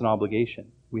saying it's an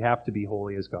obligation. We have to be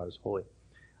holy as God is holy.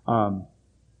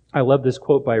 I love this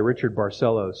quote by Richard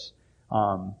Barcellos.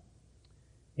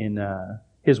 In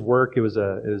his work, it was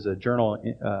a journal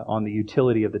on the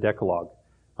utility of the Decalogue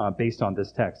based on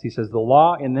this text. He says, the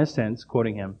law in this sense,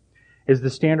 quoting him, is the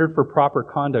standard for proper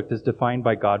conduct as defined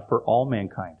by God for all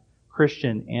mankind,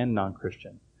 Christian and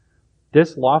non-Christian.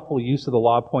 This lawful use of the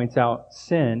law points out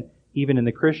sin, even in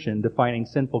the Christian, defining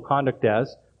sinful conduct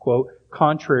as, quote,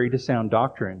 contrary to sound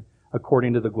doctrine,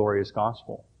 according to the glorious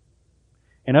gospel.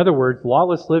 In other words,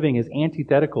 lawless living is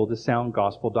antithetical to sound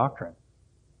gospel doctrine.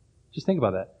 Just think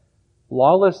about that.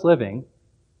 Lawless living,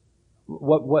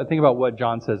 think about what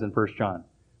John says in 1 John.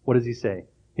 What does he say?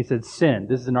 He said sin.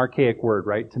 This is an archaic word,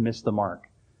 right? To miss the mark.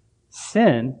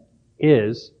 Sin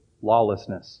is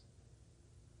lawlessness.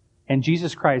 And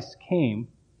Jesus Christ came,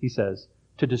 he says,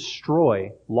 to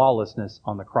destroy lawlessness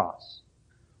on the cross.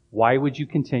 Why would you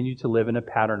continue to live in a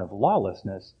pattern of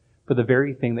lawlessness for the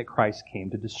very thing that Christ came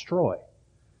to destroy?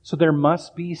 So there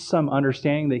must be some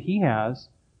understanding that he has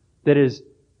that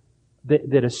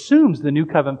assumes the new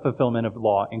covenant fulfillment of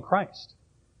law in Christ,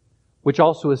 which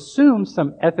also assumes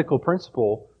some ethical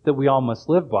principle that we all must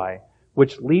live by,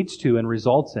 which leads to and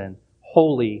results in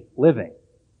holy living,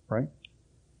 right?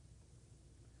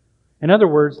 In other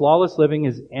words, lawless living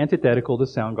is antithetical to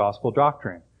sound gospel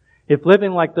doctrine. If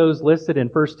living like those listed in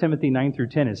 1 Timothy 9 through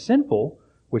 10 is sinful,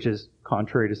 which is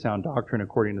contrary to sound doctrine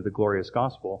according to the glorious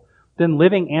gospel, then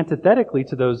living antithetically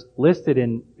to those listed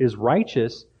in is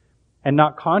righteous and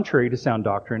not contrary to sound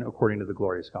doctrine according to the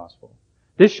glorious gospel.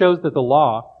 This shows that the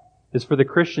law is for the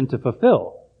Christian to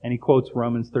fulfill. And he quotes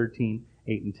Romans 13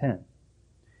 8 and 10.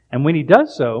 And when he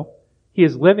does so, he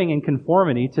is living in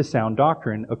conformity to sound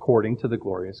doctrine according to the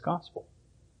glorious gospel.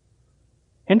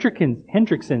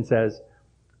 Hendrickson says,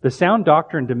 the sound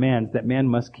doctrine demands that man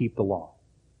must keep the law.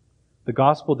 The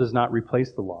gospel does not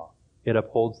replace the law. It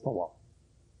upholds the law.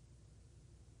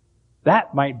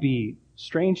 That might be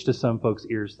strange to some folks'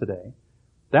 ears today.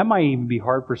 That might even be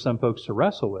hard for some folks to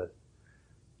wrestle with.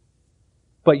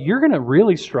 But you're going to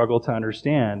really struggle to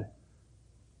understand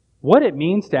what it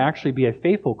means to actually be a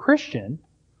faithful Christian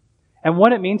and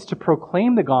what it means to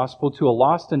proclaim the gospel to a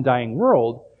lost and dying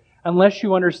world unless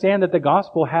you understand that the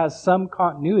gospel has some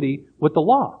continuity with the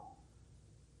law.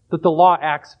 That the law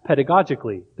acts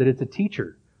pedagogically, that it's a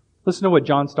teacher. Listen to what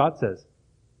John Stott says.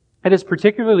 It is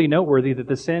particularly noteworthy that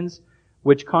the sins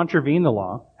which contravene the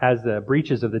law, as the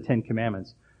breaches of the Ten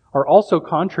Commandments, are also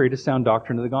contrary to sound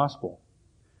doctrine of the gospel.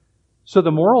 So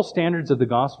the moral standards of the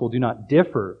gospel do not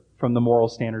differ from the moral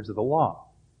standards of the law.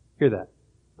 Hear that.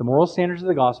 The moral standards of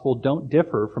the gospel don't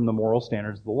differ from the moral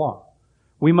standards of the law.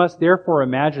 We must therefore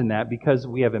imagine that because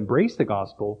we have embraced the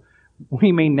gospel,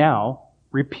 we may now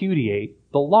repudiate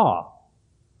the law.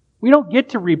 We don't get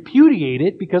to repudiate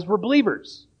it because we're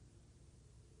believers.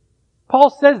 Paul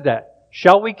says that.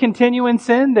 Shall we continue in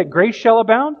sin that grace shall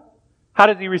abound? How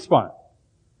does he respond?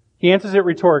 He answers it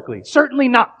rhetorically. Certainly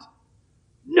not.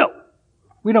 No.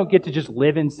 We don't get to just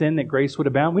live in sin that grace would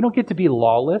abound. We don't get to be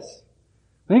lawless.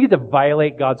 We don't get to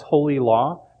violate God's holy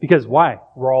law. Because why?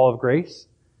 We're all of grace?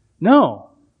 No.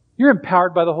 You're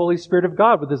empowered by the Holy Spirit of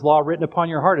God with His law written upon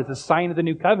your heart as a sign of the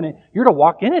new covenant. You're to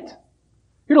walk in it.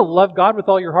 You're to love God with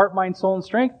all your heart, mind, soul, and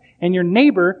strength, and your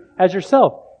neighbor as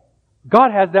yourself.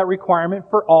 God has that requirement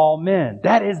for all men.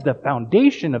 That is the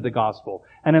foundation of the gospel.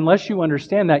 And unless you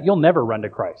understand that, you'll never run to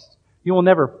Christ. You will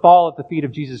never fall at the feet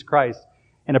of Jesus Christ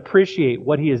and appreciate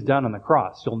what He has done on the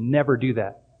cross. You'll never do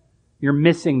that. You're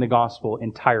missing the gospel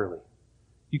entirely.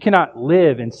 You cannot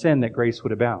live in sin that grace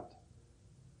would abound.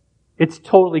 It's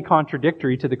totally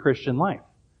contradictory to the Christian life.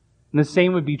 And the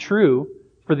same would be true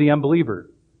for the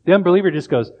unbeliever. The unbeliever just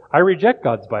goes, I reject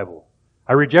God's Bible.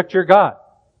 I reject your God.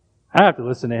 I don't have to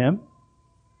listen to Him.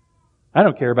 I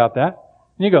don't care about that.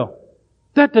 And you go,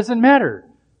 that doesn't matter.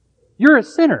 You're a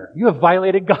sinner. You have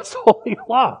violated God's holy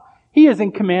law. He is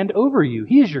in command over you.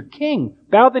 He is your king.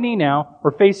 Bow the knee now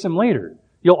or face Him later.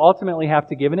 You'll ultimately have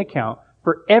to give an account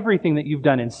for everything that you've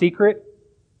done in secret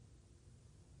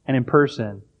and in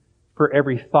person, for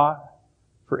every thought,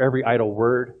 for every idle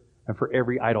word, and for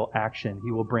every idle action.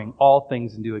 He will bring all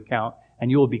things into account, and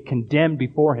you will be condemned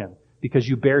before Him because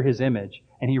you bear His image,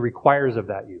 and He requires of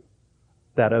that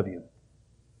of you.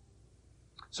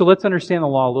 So let's understand the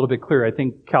law a little bit clearer. I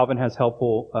think Calvin has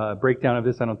helpful breakdown of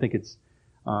this. I don't think it's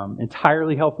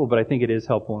entirely helpful, but I think it is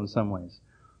helpful in some ways.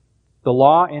 The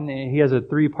law, and he has a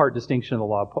 3-part distinction of the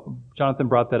law. Jonathan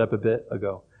brought that up a bit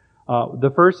ago.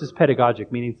 The first is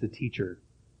pedagogic, meaning it's the teacher.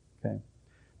 Okay.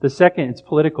 The second, it's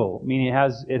political, meaning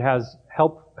it has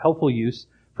helpful use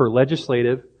for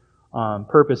legislative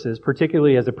purposes,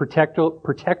 particularly as a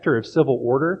protector of civil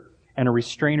order and a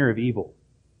restrainer of evil.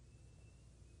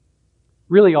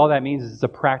 Really, all that means is it's a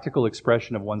practical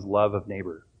expression of one's love of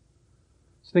neighbor.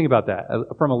 So think about that.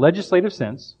 From a legislative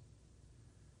sense,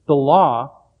 the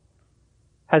law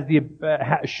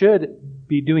should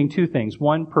be doing 2 things.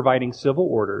 One, providing civil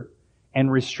order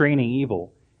and restraining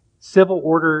evil. Civil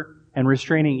order and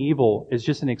restraining evil is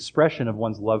just an expression of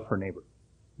one's love for neighbor.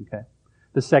 Okay?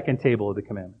 The second table of the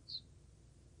commandments.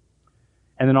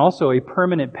 And then also a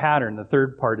permanent pattern. The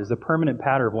third part is a permanent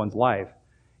pattern of one's life.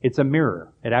 It's a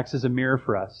mirror. It acts as a mirror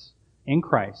for us in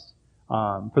Christ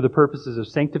for the purposes of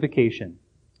sanctification.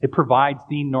 It provides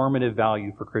the normative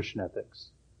value for Christian ethics.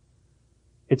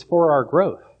 It's for our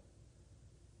growth.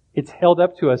 It's held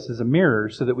up to us as a mirror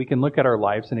so that we can look at our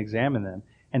lives and examine them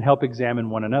and help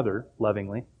examine one another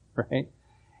lovingly, right?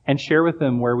 And share with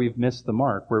them where we've missed the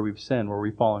mark, where we've sinned, where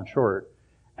we've fallen short,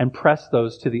 and press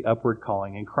those to the upward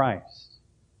calling in Christ.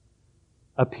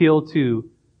 Appeal to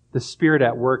the Spirit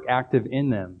at work active in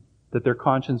them, that their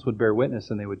conscience would bear witness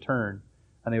and they would turn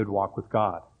and they would walk with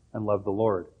God and love the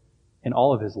Lord in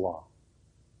all of His law,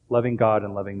 loving God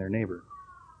and loving their neighbor.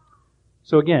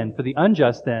 So again, for the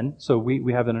unjust then, so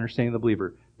we have an understanding of the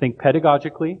believer. Think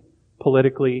pedagogically,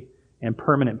 politically, and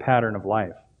permanent pattern of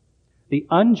life. The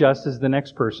unjust is the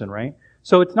next person, right?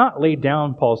 So it's not laid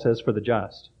down, Paul says, for the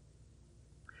just,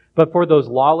 but for those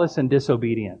lawless and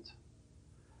disobedient.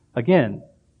 Again,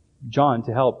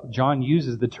 John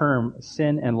uses the term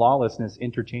sin and lawlessness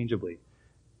interchangeably.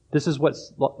 This is what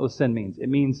sin means. It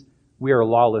means we are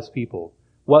lawless people.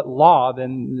 What law,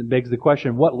 then begs the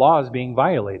question, what law is being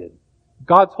violated?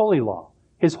 God's holy law,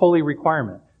 His holy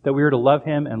requirement. that we are to love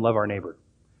Him and love our neighbor.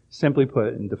 Simply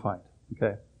put and defined.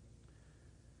 Okay.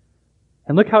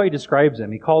 And look how he describes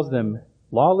them. He calls them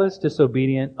lawless,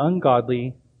 disobedient,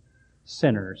 ungodly,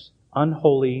 sinners,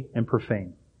 unholy, and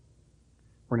profane.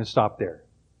 We're going to stop there.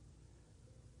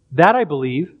 That, I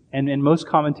believe, and most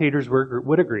commentators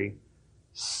would agree,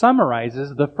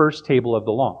 summarizes the first table of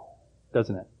the law,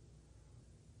 doesn't it?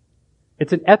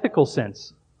 It's an ethical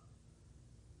sense.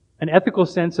 An ethical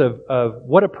sense of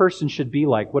what a person should be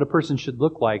like, what a person should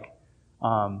look like,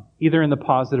 either in the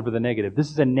positive or the negative. This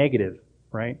is a negative,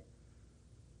 right?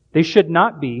 They should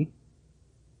not be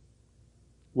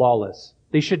lawless.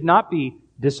 They should not be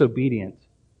disobedient.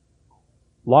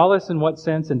 Lawless in what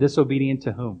sense, and disobedient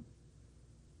to whom?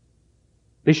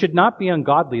 They should not be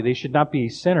ungodly. They should not be a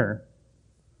sinner.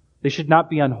 They should not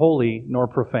be unholy nor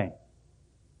profane.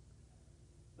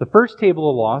 The first table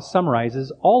of law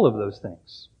summarizes all of those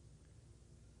things.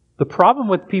 The problem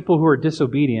with people who are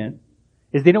disobedient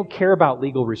is they don't care about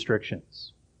legal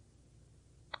restrictions.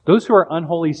 Those who are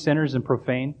unholy, sinners, and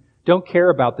profane don't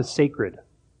care about the sacred.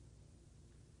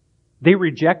 They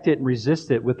reject it and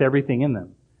resist it with everything in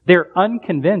them. They're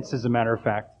unconvinced, as a matter of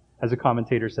fact, as a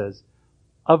commentator says,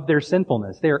 of their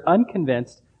sinfulness. They are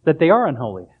unconvinced that they are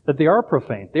unholy, that they are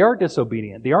profane, they are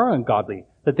disobedient, they are ungodly,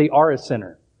 that they are a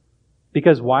sinner.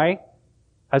 Because why?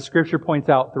 As Scripture points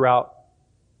out throughout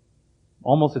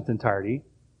almost its entirety,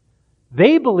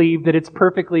 they believe that it's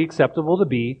perfectly acceptable to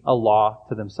be a law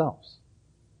to themselves.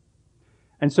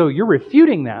 And so you're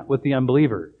refuting that with the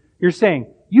unbeliever. You're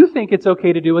saying, you think it's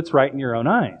okay to do what's right in your own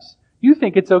eyes. You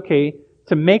think it's okay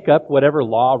to make up whatever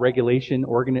law, regulation,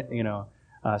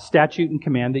 statute and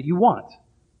command that you want,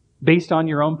 based on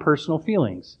your own personal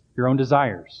feelings, your own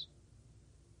desires.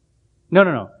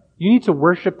 No. You need to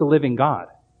worship the living God.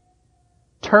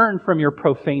 Turn from your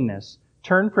profaneness.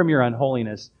 Turn from your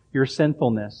unholiness, your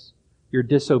sinfulness, your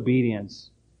disobedience,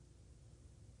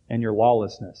 and your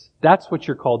lawlessness. That's what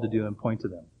you're called to do and point to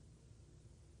them.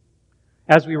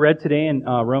 As we read today in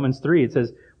Romans 3, it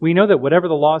says, we know that whatever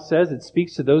the law says, it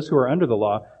speaks to those who are under the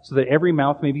law, so that every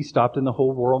mouth may be stopped and the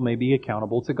whole world may be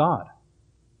accountable to God.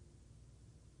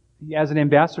 As an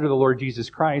ambassador of the Lord Jesus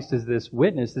Christ, is this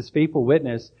witness, this faithful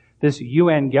witness, this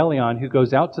euangelion who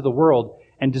goes out to the world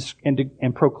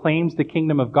and proclaims the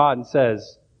kingdom of God and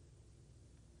says,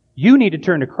 you need to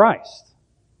turn to Christ.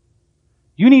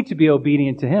 You need to be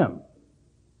obedient to Him.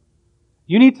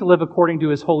 You need to live according to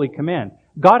His holy command.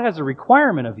 God has a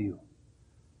requirement of you.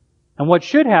 And what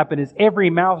should happen is every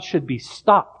mouth should be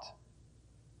stopped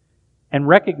and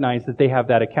recognize that they have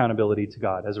that accountability to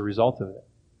God as a result of it.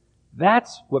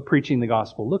 That's what preaching the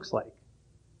gospel looks like.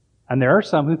 And there are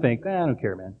some who think, I don't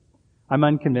care, man. I'm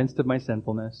unconvinced of my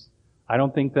sinfulness. I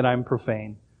don't think that I'm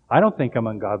profane. I don't think I'm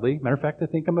ungodly. Matter of fact, I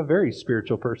think I'm a very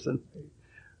spiritual person.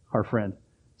 Our friend.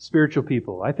 Spiritual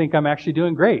people. I think I'm actually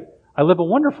doing great. I live a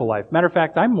wonderful life. Matter of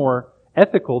fact, I'm more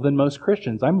ethical than most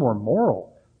Christians. I'm more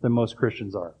moral than most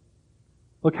Christians are.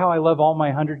 Look how I love all my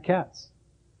 100 cats.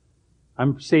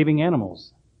 I'm saving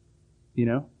animals.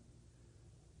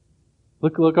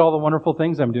 Look at all the wonderful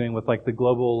things I'm doing with the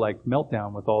global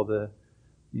meltdown, with all the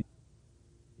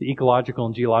ecological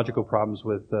and geological problems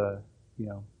with the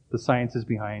sciences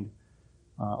behind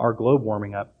our globe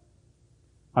warming up.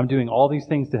 I'm doing all these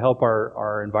things to help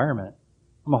our environment.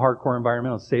 I'm a hardcore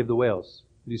environmentalist. Save the whales.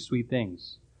 I do sweet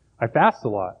things. I fast a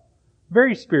lot.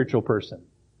 Very spiritual person,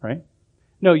 right?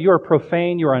 No, you are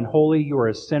profane. You are unholy. You are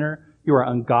a sinner. You are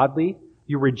ungodly.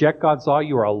 You reject God's law.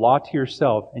 You are a law to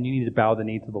yourself, and you need to bow the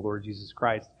knee to the Lord Jesus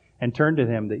Christ and turn to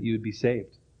Him that you would be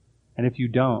saved. And if you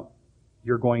don't,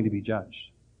 you're going to be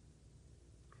judged.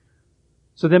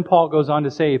 So then Paul goes on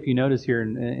to say, if you notice here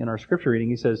in our scripture reading,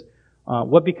 he says,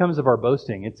 what becomes of our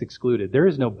boasting? It's excluded. There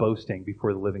is no boasting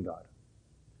before the living God.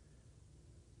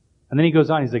 And then he goes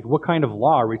on, he's like, what kind of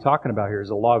law are we talking about here? Is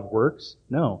it a law of works?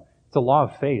 No, it's a law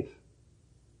of faith.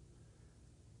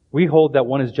 We hold that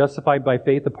one is justified by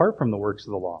faith apart from the works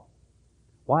of the law.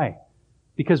 Why?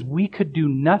 Because we could do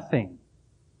nothing.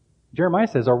 Jeremiah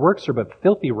says our works are but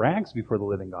filthy rags before the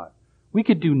living God. We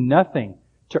could do nothing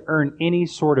to earn any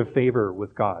sort of favor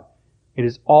with God. It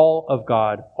is all of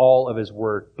God, all of His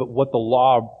Word. But what the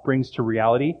law brings to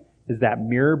reality is that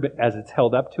mirror, as it's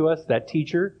held up to us, that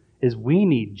teacher, is we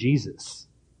need Jesus.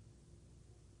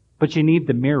 But you need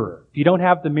the mirror. If you don't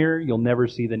have the mirror, you'll never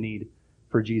see the need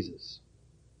for Jesus.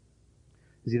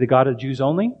 Is He the God of Jews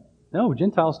only? No,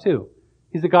 Gentiles too.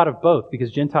 He's the God of both,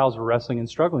 because Gentiles were wrestling and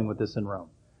struggling with this in Rome.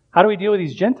 How do we deal with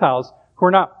these Gentiles who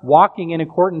are not walking in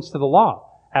accordance to the law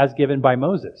as given by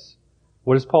Moses?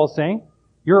 What is Paul saying?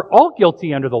 You're all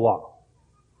guilty under the law.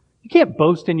 You can't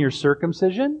boast in your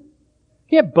circumcision.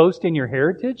 You can't boast in your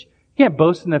heritage. You You can't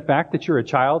boast in the fact that you're a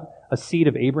child, a seed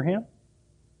of Abraham.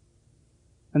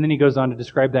 And then he goes on to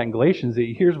describe that in Galatians.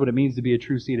 Here's what it means to be a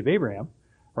true seed of Abraham,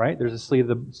 right? There's a seed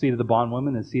of the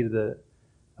bondwoman, the seed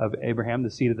of Abraham,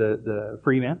 the seed of the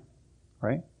free man,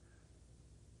 right?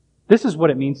 This is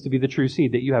what it means to be the true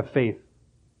seed, that you have faith,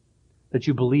 that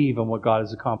you believe in what God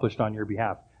has accomplished on your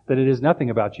behalf, that it is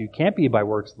nothing about you. It can't be by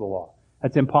works of the law.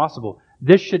 That's impossible.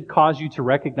 This should cause you to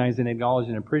recognize and acknowledge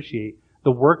and appreciate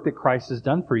the work that Christ has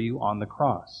done for you on the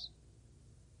cross.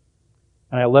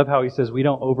 And I love how he says we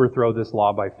don't overthrow this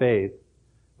law by faith.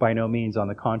 By no means. On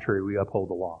the contrary, we uphold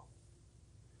the law.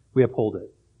 We uphold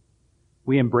it.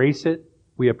 We embrace it,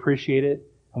 we appreciate it,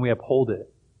 and we uphold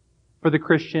it. For the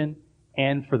Christian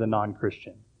and for the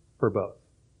non-Christian. For both.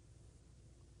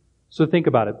 So think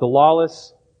about it. The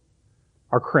lawless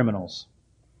are criminals.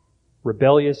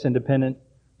 Rebellious, independent.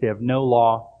 They have no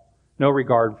law, no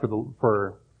regard for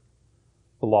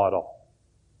the law at all.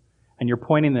 And you're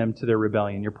pointing them to their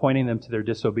rebellion. You're pointing them to their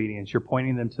disobedience. You're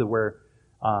pointing them to where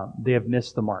they have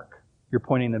missed the mark. You're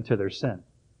pointing them to their sin.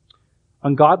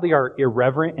 Ungodly are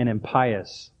irreverent and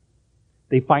impious.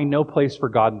 They find no place for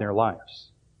God in their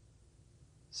lives.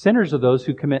 Sinners are those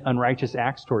who commit unrighteous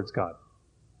acts towards God.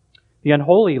 The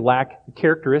unholy lack the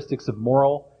characteristics of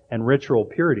moral and ritual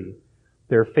purity.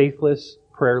 They're faithless,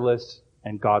 prayerless,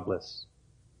 and godless.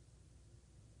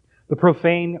 The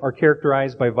profane are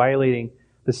characterized by violating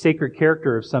the sacred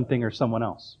character of something or someone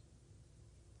else.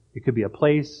 It could be a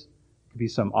place, it could be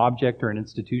some object or an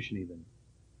institution even.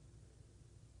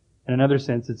 In another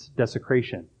sense, it's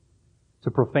desecration.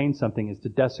 To profane something is to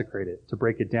desecrate it, to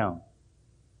break it down.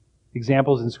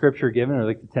 Examples in Scripture given are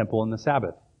like the temple and the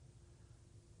Sabbath.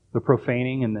 The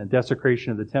profaning and the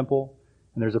desecration of the temple,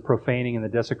 and there's a profaning and the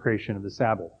desecration of the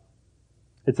Sabbath.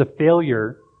 It's a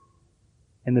failure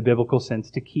in the biblical sense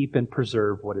to keep and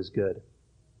preserve what is good.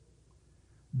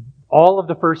 All of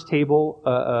the first table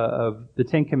of the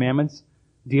Ten Commandments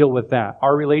deal with that.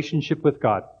 Our relationship with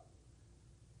God.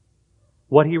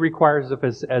 What He requires of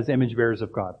us as image bearers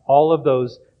of God. All of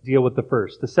those deal with the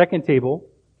first. The second table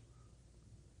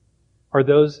are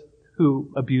those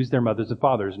who abuse their mothers and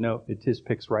fathers. No, it just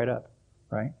picks right up,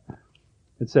 right?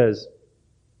 It says,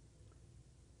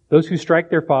 those who strike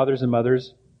their fathers and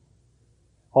mothers,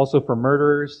 also for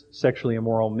murderers, sexually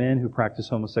immoral men who practice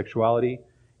homosexuality,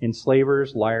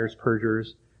 enslavers, liars,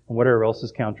 perjurers, and whatever else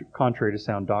is contrary to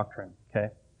sound doctrine.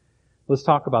 Okay? Let's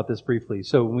talk about this briefly.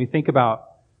 So when we think about,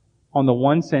 on the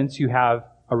one sense, you have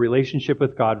a relationship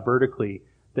with God vertically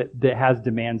that has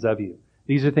demands of you.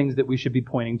 These are things that we should be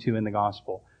pointing to in the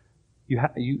gospel.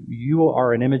 You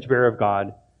are an image bearer of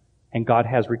God, and God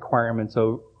has requirements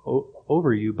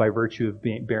over you by virtue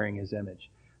of bearing His image.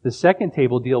 The second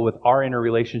table deal with our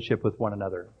interrelationship with one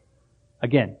another.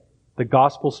 Again, the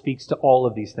gospel speaks to all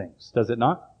of these things, does it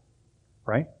not?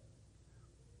 Right?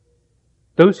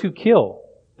 Those who kill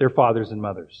their fathers and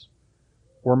mothers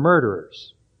or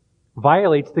murderers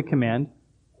violates the command,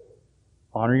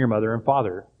 honor your mother and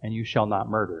father, and you shall not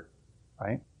murder.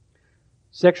 Right?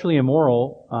 Sexually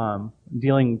immoral,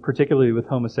 dealing particularly with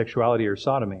homosexuality or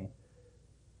sodomy,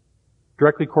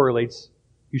 directly correlates,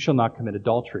 you shall not commit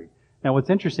adultery. Now what's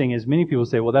interesting is many people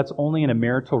say, well, that's only in a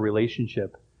marital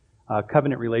relationship,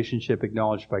 covenant relationship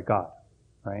acknowledged by God,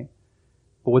 right?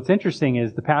 But what's interesting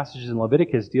is the passages in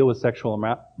Leviticus deal with sexual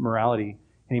immorality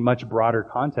in a much broader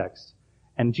context.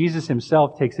 And Jesus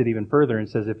Himself takes it even further and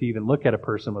says, if you even look at a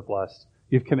person with lust,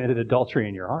 you've committed adultery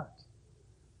in your heart.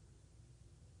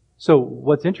 So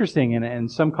what's interesting,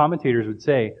 and some commentators would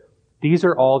say, these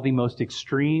are all the most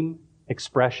extreme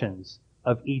expressions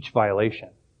of each violation.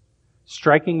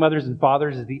 Striking mothers and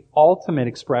fathers is the ultimate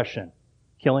expression,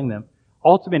 killing them,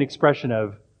 ultimate expression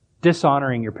of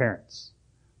dishonoring your parents.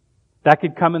 That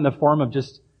could come in the form of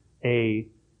just a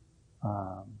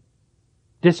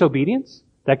disobedience.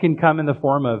 That can come in the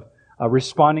form of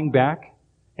responding back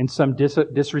in some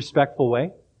disrespectful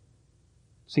way,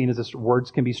 seen as words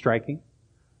can be striking.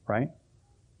 Right?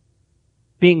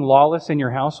 Being lawless in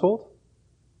your household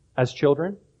as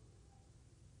children.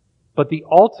 But the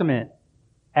ultimate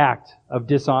act of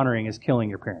dishonoring is killing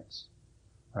your parents.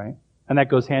 Right? And that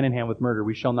goes hand in hand with murder.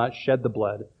 We shall not shed the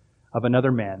blood of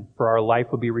another man, for our life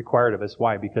will be required of us.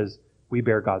 Why? Because we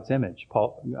bear God's image.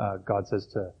 God says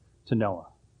to Noah.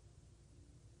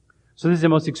 So these are the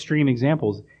most extreme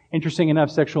examples. Interesting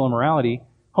enough, sexual immorality,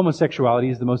 homosexuality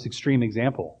is the most extreme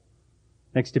example.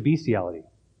 Next to bestiality.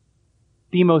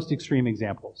 The most extreme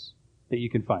examples that you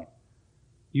can find.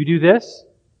 You do this,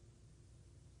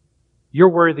 you're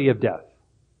worthy of death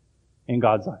in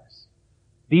God's eyes.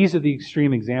 These are the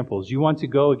extreme examples. You want to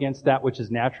go against that which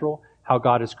is natural, how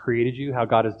God has created you, how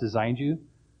God has designed you.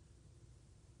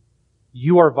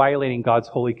 you are violating God's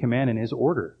holy command and His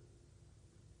order.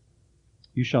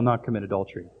 You shall not commit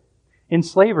adultery.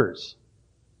 Enslavers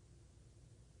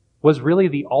was really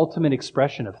the ultimate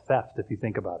expression of theft, if you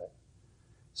think about it.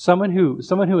 Someone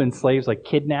who enslaves, like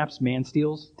kidnaps,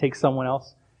 man-steals, takes someone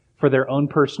else for their own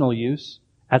personal use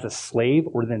as a slave,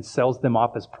 or then sells them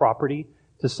off as property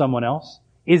to someone else,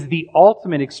 is the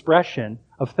ultimate expression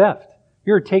of theft.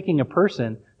 You're taking a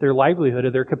person, their livelihood,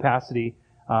 or their capacity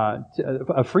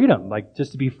of freedom, like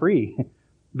just to be free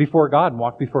before God and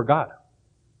walk before God.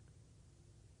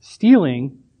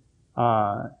 Stealing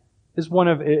is one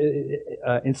of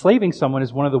enslaving someone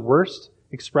is one of the worst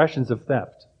expressions of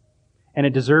theft, and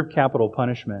it deserved capital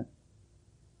punishment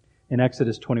in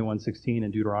Exodus 21:16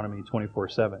 and Deuteronomy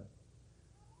 24:7.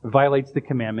 It violates the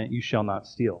commandment, you shall not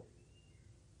steal.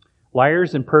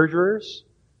 Liars and perjurers,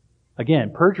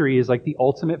 again, perjury is like the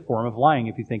ultimate form of lying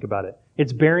if you think about it.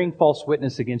 It's bearing false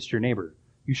witness against your neighbor.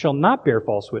 You shall not bear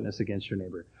false witness against your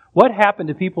neighbor. What happened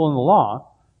to people in the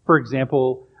law? For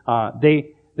example,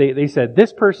 they said,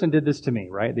 this person did this to me,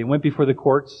 right? They went before the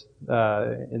courts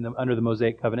under the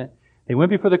Mosaic covenant. They went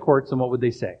before the courts, and what would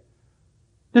they say?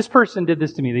 This person did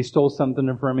this to me. They stole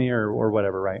something from me or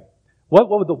whatever, right? What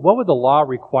would the law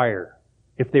require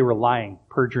if they were lying,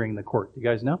 perjuring the court? Do you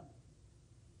guys know?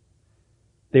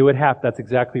 They would have, that's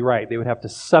exactly right. They would have to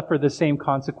suffer the same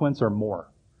consequence or more.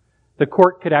 The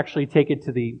court could actually take it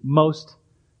to the most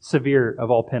severe of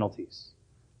all penalties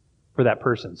for that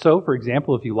person. So, for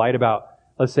example, if you lied about,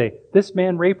 let's say, this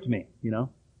man raped me,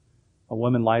 a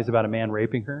woman lies about a man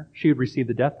raping her, she would receive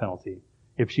the death penalty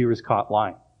if she was caught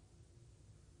lying.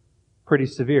 Pretty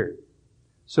severe.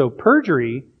 So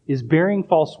perjury is bearing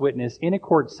false witness in a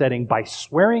court setting by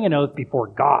swearing an oath before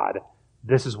God,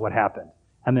 this is what happened,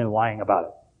 and then lying about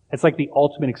it. It's like the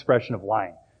ultimate expression of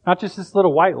lying. Not just this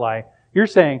little white lie. You're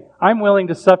saying, I'm willing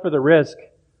to suffer the risk,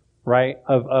 right,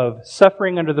 of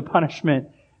suffering under the punishment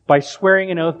by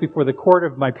swearing an oath before the court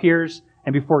of my peers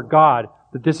and before God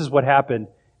that this is what happened,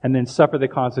 and then suffer the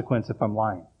consequence if I'm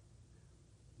lying.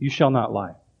 You shall not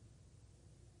lie.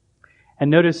 And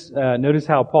notice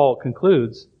how Paul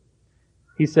concludes.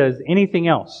 He says, anything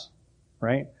else,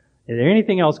 right? Is there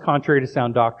anything else contrary to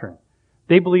sound doctrine?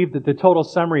 They believe that the total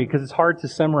summary, because it's hard to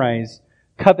summarize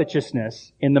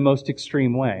covetousness in the most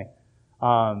extreme way.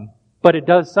 But it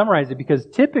does summarize it because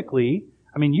typically,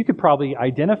 you could probably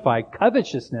identify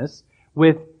covetousness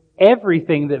with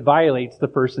everything that violates the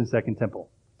first and second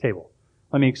table.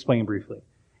 Let me explain briefly.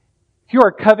 If you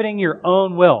are coveting your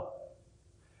own will,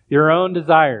 your own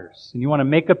desires, and you want to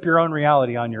make up your own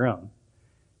reality on your own,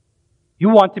 you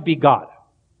want to be God.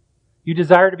 You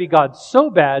desire to be God so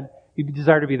bad, you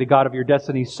desire to be the God of your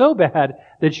destiny so bad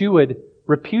that you would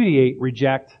repudiate,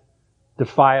 reject,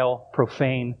 defile,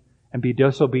 profane, and be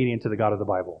disobedient to the God of the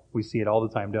Bible. We see it all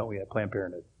the time, don't we, at Planned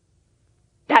Parenthood?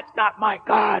 That's not my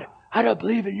God. I don't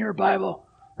believe in your Bible.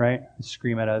 Right? They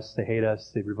scream at us. They hate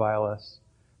us. They revile us.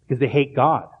 Because they hate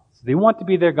God. So they want to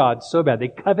be their God so bad. They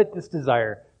covet this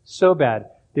desire so bad,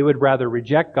 they would rather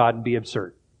reject God and be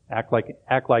absurd. Act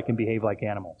like and behave like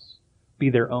animals. Be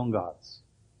their own gods.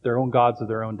 Their own gods of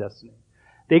their own destiny.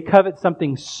 They covet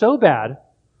something so bad,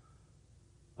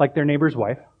 like their neighbor's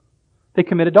wife, they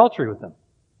commit adultery with them.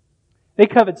 They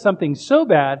covet something so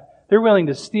bad, they're willing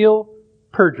to steal,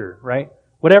 perjure, right?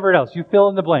 Whatever else. You fill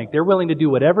in the blank. They're willing to do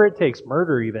whatever it takes,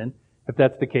 murder even, if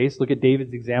that's the case. Look at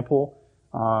David's example.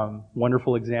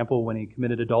 Wonderful example when he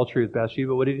committed adultery with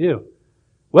Bathsheba. What did he do?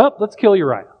 Well, let's kill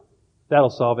Uriah. That'll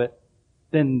solve it.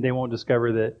 Then they won't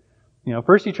discover that,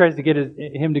 first he tries to get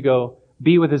him to go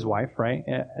be with his wife, right?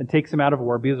 And takes him out of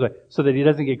war, be with his wife, so that he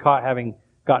doesn't get caught having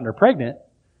gotten her pregnant.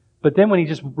 But then when he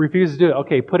just refuses to do it,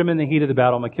 okay, put him in the heat of the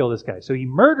battle, I'm going to kill this guy. So he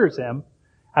murders him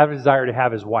out of a desire to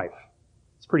have his wife.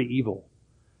 It's pretty evil.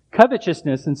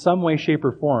 Covetousness in some way, shape,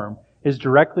 or form is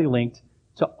directly linked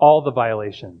to all the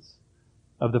violations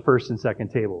of the first and second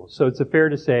table. So it's fair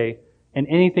to say, and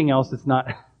anything else that's not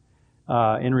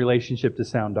in relationship to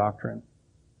sound doctrine.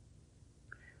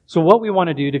 So what we want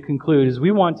to do to conclude is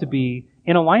we want to be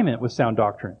in alignment with sound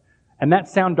doctrine. And that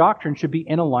sound doctrine should be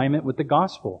in alignment with the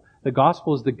gospel. The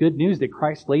gospel is the good news that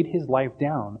Christ laid His life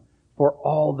down for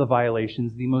all the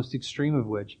violations, the most extreme of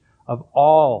which, of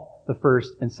all the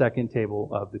first and second table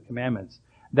of the commandments.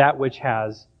 That which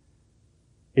has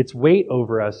its weight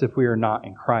over us if we are not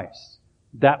in Christ.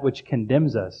 That which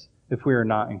condemns us if we are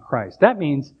not in Christ. That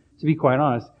means, to be quite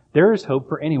honest, there is hope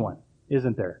for anyone,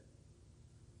 isn't there?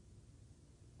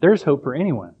 There's hope for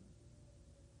anyone.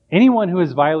 Anyone who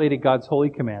has violated God's holy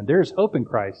command, there is hope in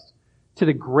Christ to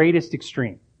the greatest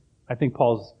extreme. I think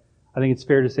it's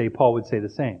fair to say Paul would say the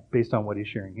same based on what he's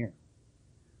sharing here.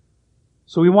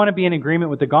 So we want to be in agreement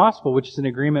with the gospel, which is an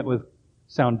agreement with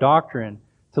sound doctrine,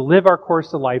 to live our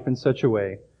course of life in such a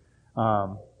way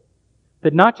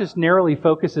that not just narrowly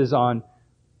focuses on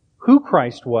who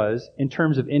Christ was in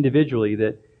terms of individually,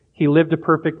 that He lived a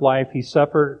perfect life, He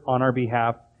suffered on our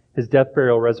behalf, His death,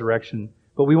 burial, resurrection,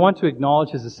 but we want to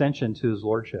acknowledge His ascension to His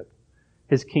lordship,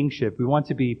 His kingship. We want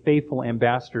to be faithful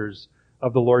ambassadors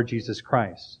of the Lord Jesus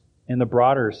Christ in the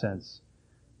broader sense,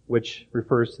 which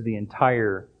refers to the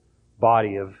entire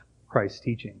body of Christ's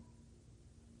teaching.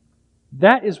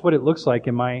 That is what it looks like,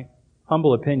 in my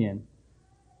humble opinion,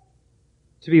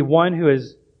 to be one who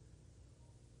is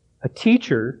a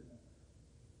teacher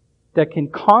that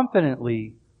can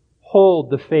confidently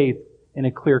hold the faith in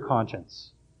a clear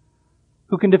conscience,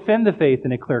 who can defend the faith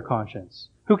in a clear conscience,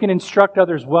 who can instruct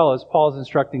others well as Paul is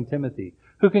instructing Timothy,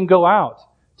 who can go out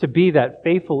to be that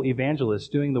faithful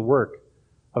evangelist doing the work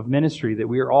of ministry that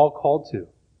we are all called to.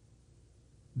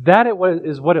 That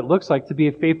is what it looks like to be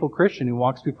a faithful Christian who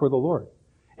walks before the Lord.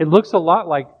 It looks a lot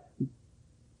like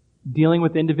dealing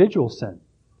with individual sin.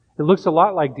 It looks a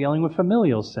lot like dealing with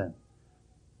familial sin.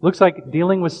 It looks like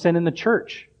dealing with sin in the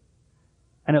church.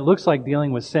 And it looks like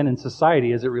dealing with sin in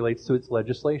society as it relates to its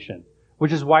legislation,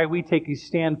 which is why we take a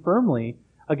stand firmly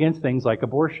against things like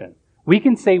abortion. We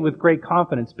can say with great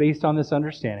confidence, based on this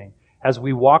understanding, as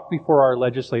we walk before our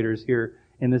legislators here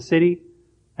in the city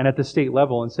and at the state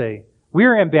level and say, we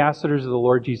are ambassadors of the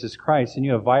Lord Jesus Christ, and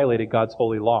you have violated God's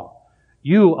holy law.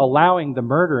 You allowing the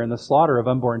murder and the slaughter of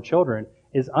unborn children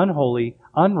is unholy,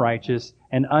 unrighteous,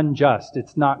 and unjust.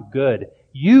 It's not good.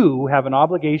 You have an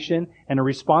obligation and a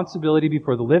responsibility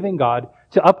before the living God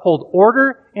to uphold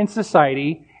order in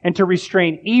society and to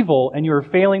restrain evil, and you are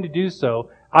failing to do so.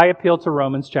 I appeal to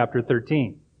Romans chapter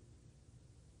 13.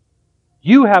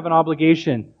 You have an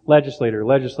obligation, legislator,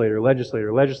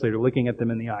 looking at them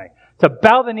in the eye, to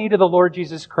bow the knee to the Lord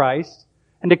Jesus Christ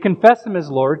and to confess Him as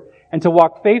Lord and to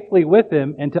walk faithfully with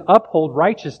Him and to uphold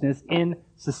righteousness in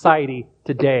society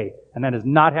today. And that is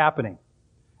not happening.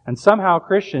 And somehow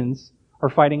Christians are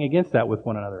fighting against that with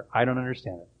one another. I don't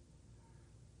understand it.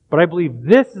 But I believe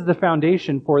this is the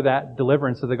foundation for that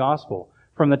deliverance of the gospel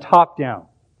from the top down.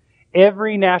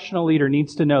 Every national leader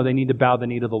needs to know they need to bow the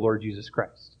knee to the Lord Jesus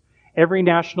Christ. Every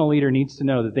national leader needs to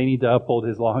know that they need to uphold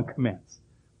His law and commands.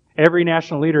 Every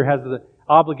national leader has the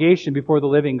obligation before the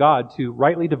living God to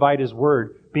rightly divide His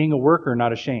word, being a worker,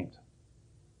 not ashamed.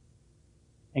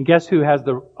 And guess who has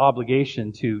the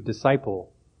obligation to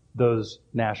disciple those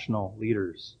national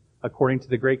leaders? According to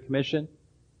the Great Commission,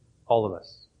 all of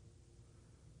us.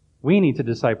 We need to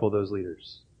disciple those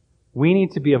leaders. We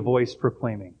need to be a voice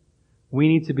proclaiming. We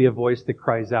need to be a voice that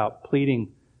cries out,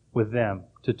 pleading with them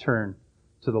to turn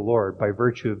to the Lord by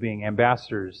virtue of being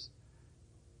ambassadors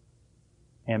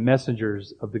and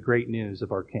messengers of the great news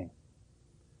of our King.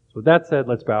 So with that said,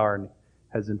 let's bow our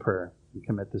heads in prayer and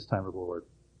commit this time to the Lord.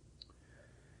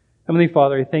 Heavenly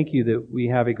Father, I thank You that we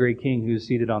have a great King who is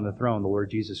seated on the throne, the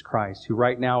Lord Jesus Christ, who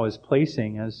right now is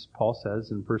placing, as Paul says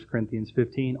in 1 Corinthians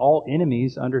 15, all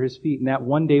enemies under His feet, and that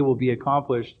one day will be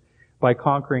accomplished by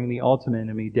conquering the ultimate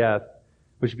enemy, death,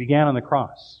 which began on the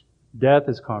cross. Death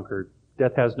is conquered.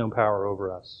 Death has no power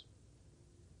over us.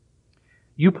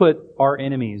 You put our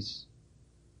enemies,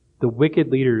 the wicked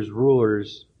leaders,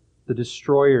 rulers, the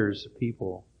destroyers of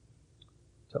people,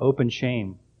 to open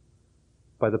shame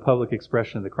by the public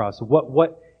expression of the cross.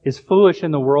 What is foolish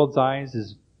in the world's eyes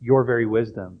is Your very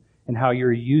wisdom and how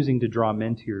You're using to draw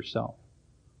men to Yourself.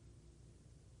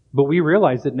 But we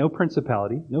realize that no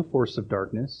principality, no force of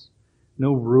darkness,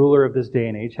 no ruler of this day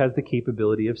and age has the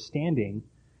capability of standing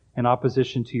in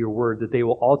opposition to Your word, that they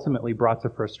will ultimately brought to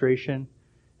frustration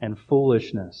and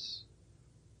foolishness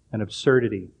and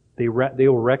absurdity. They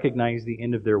will recognize the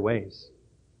end of their ways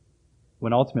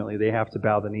when ultimately they have to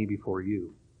bow the knee before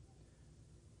You.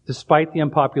 Despite the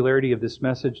unpopularity of this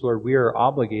message, Lord, we are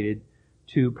obligated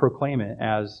to proclaim it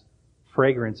as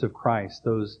fragrance of Christ,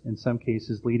 those in some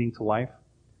cases leading to life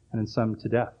and in some to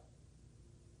death.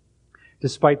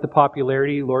 Despite the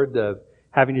popularity, Lord, of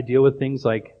having to deal with things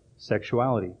like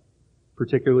sexuality,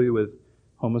 particularly with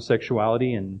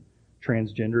homosexuality and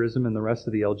transgenderism and the rest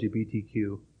of the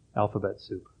LGBTQ alphabet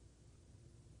soup.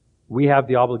 We have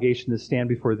the obligation to stand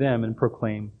before them and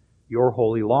proclaim Your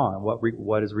holy law and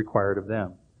what is required of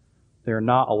them. They're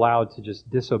not allowed to just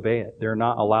disobey it. They're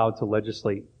not allowed to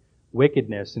legislate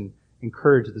wickedness and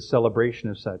encourage the celebration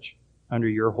of such under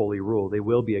Your holy rule. They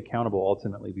will be accountable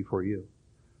ultimately before You.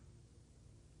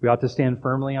 We ought to stand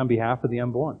firmly on behalf of the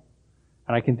unborn.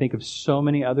 And I can think of so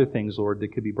many other things, Lord,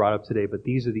 that could be brought up today, but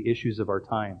these are the issues of our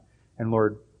time. And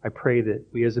Lord, I pray that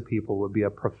we as a people would be a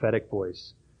prophetic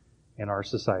voice in our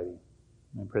society.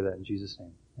 And I pray that in Jesus'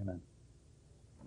 name. Amen.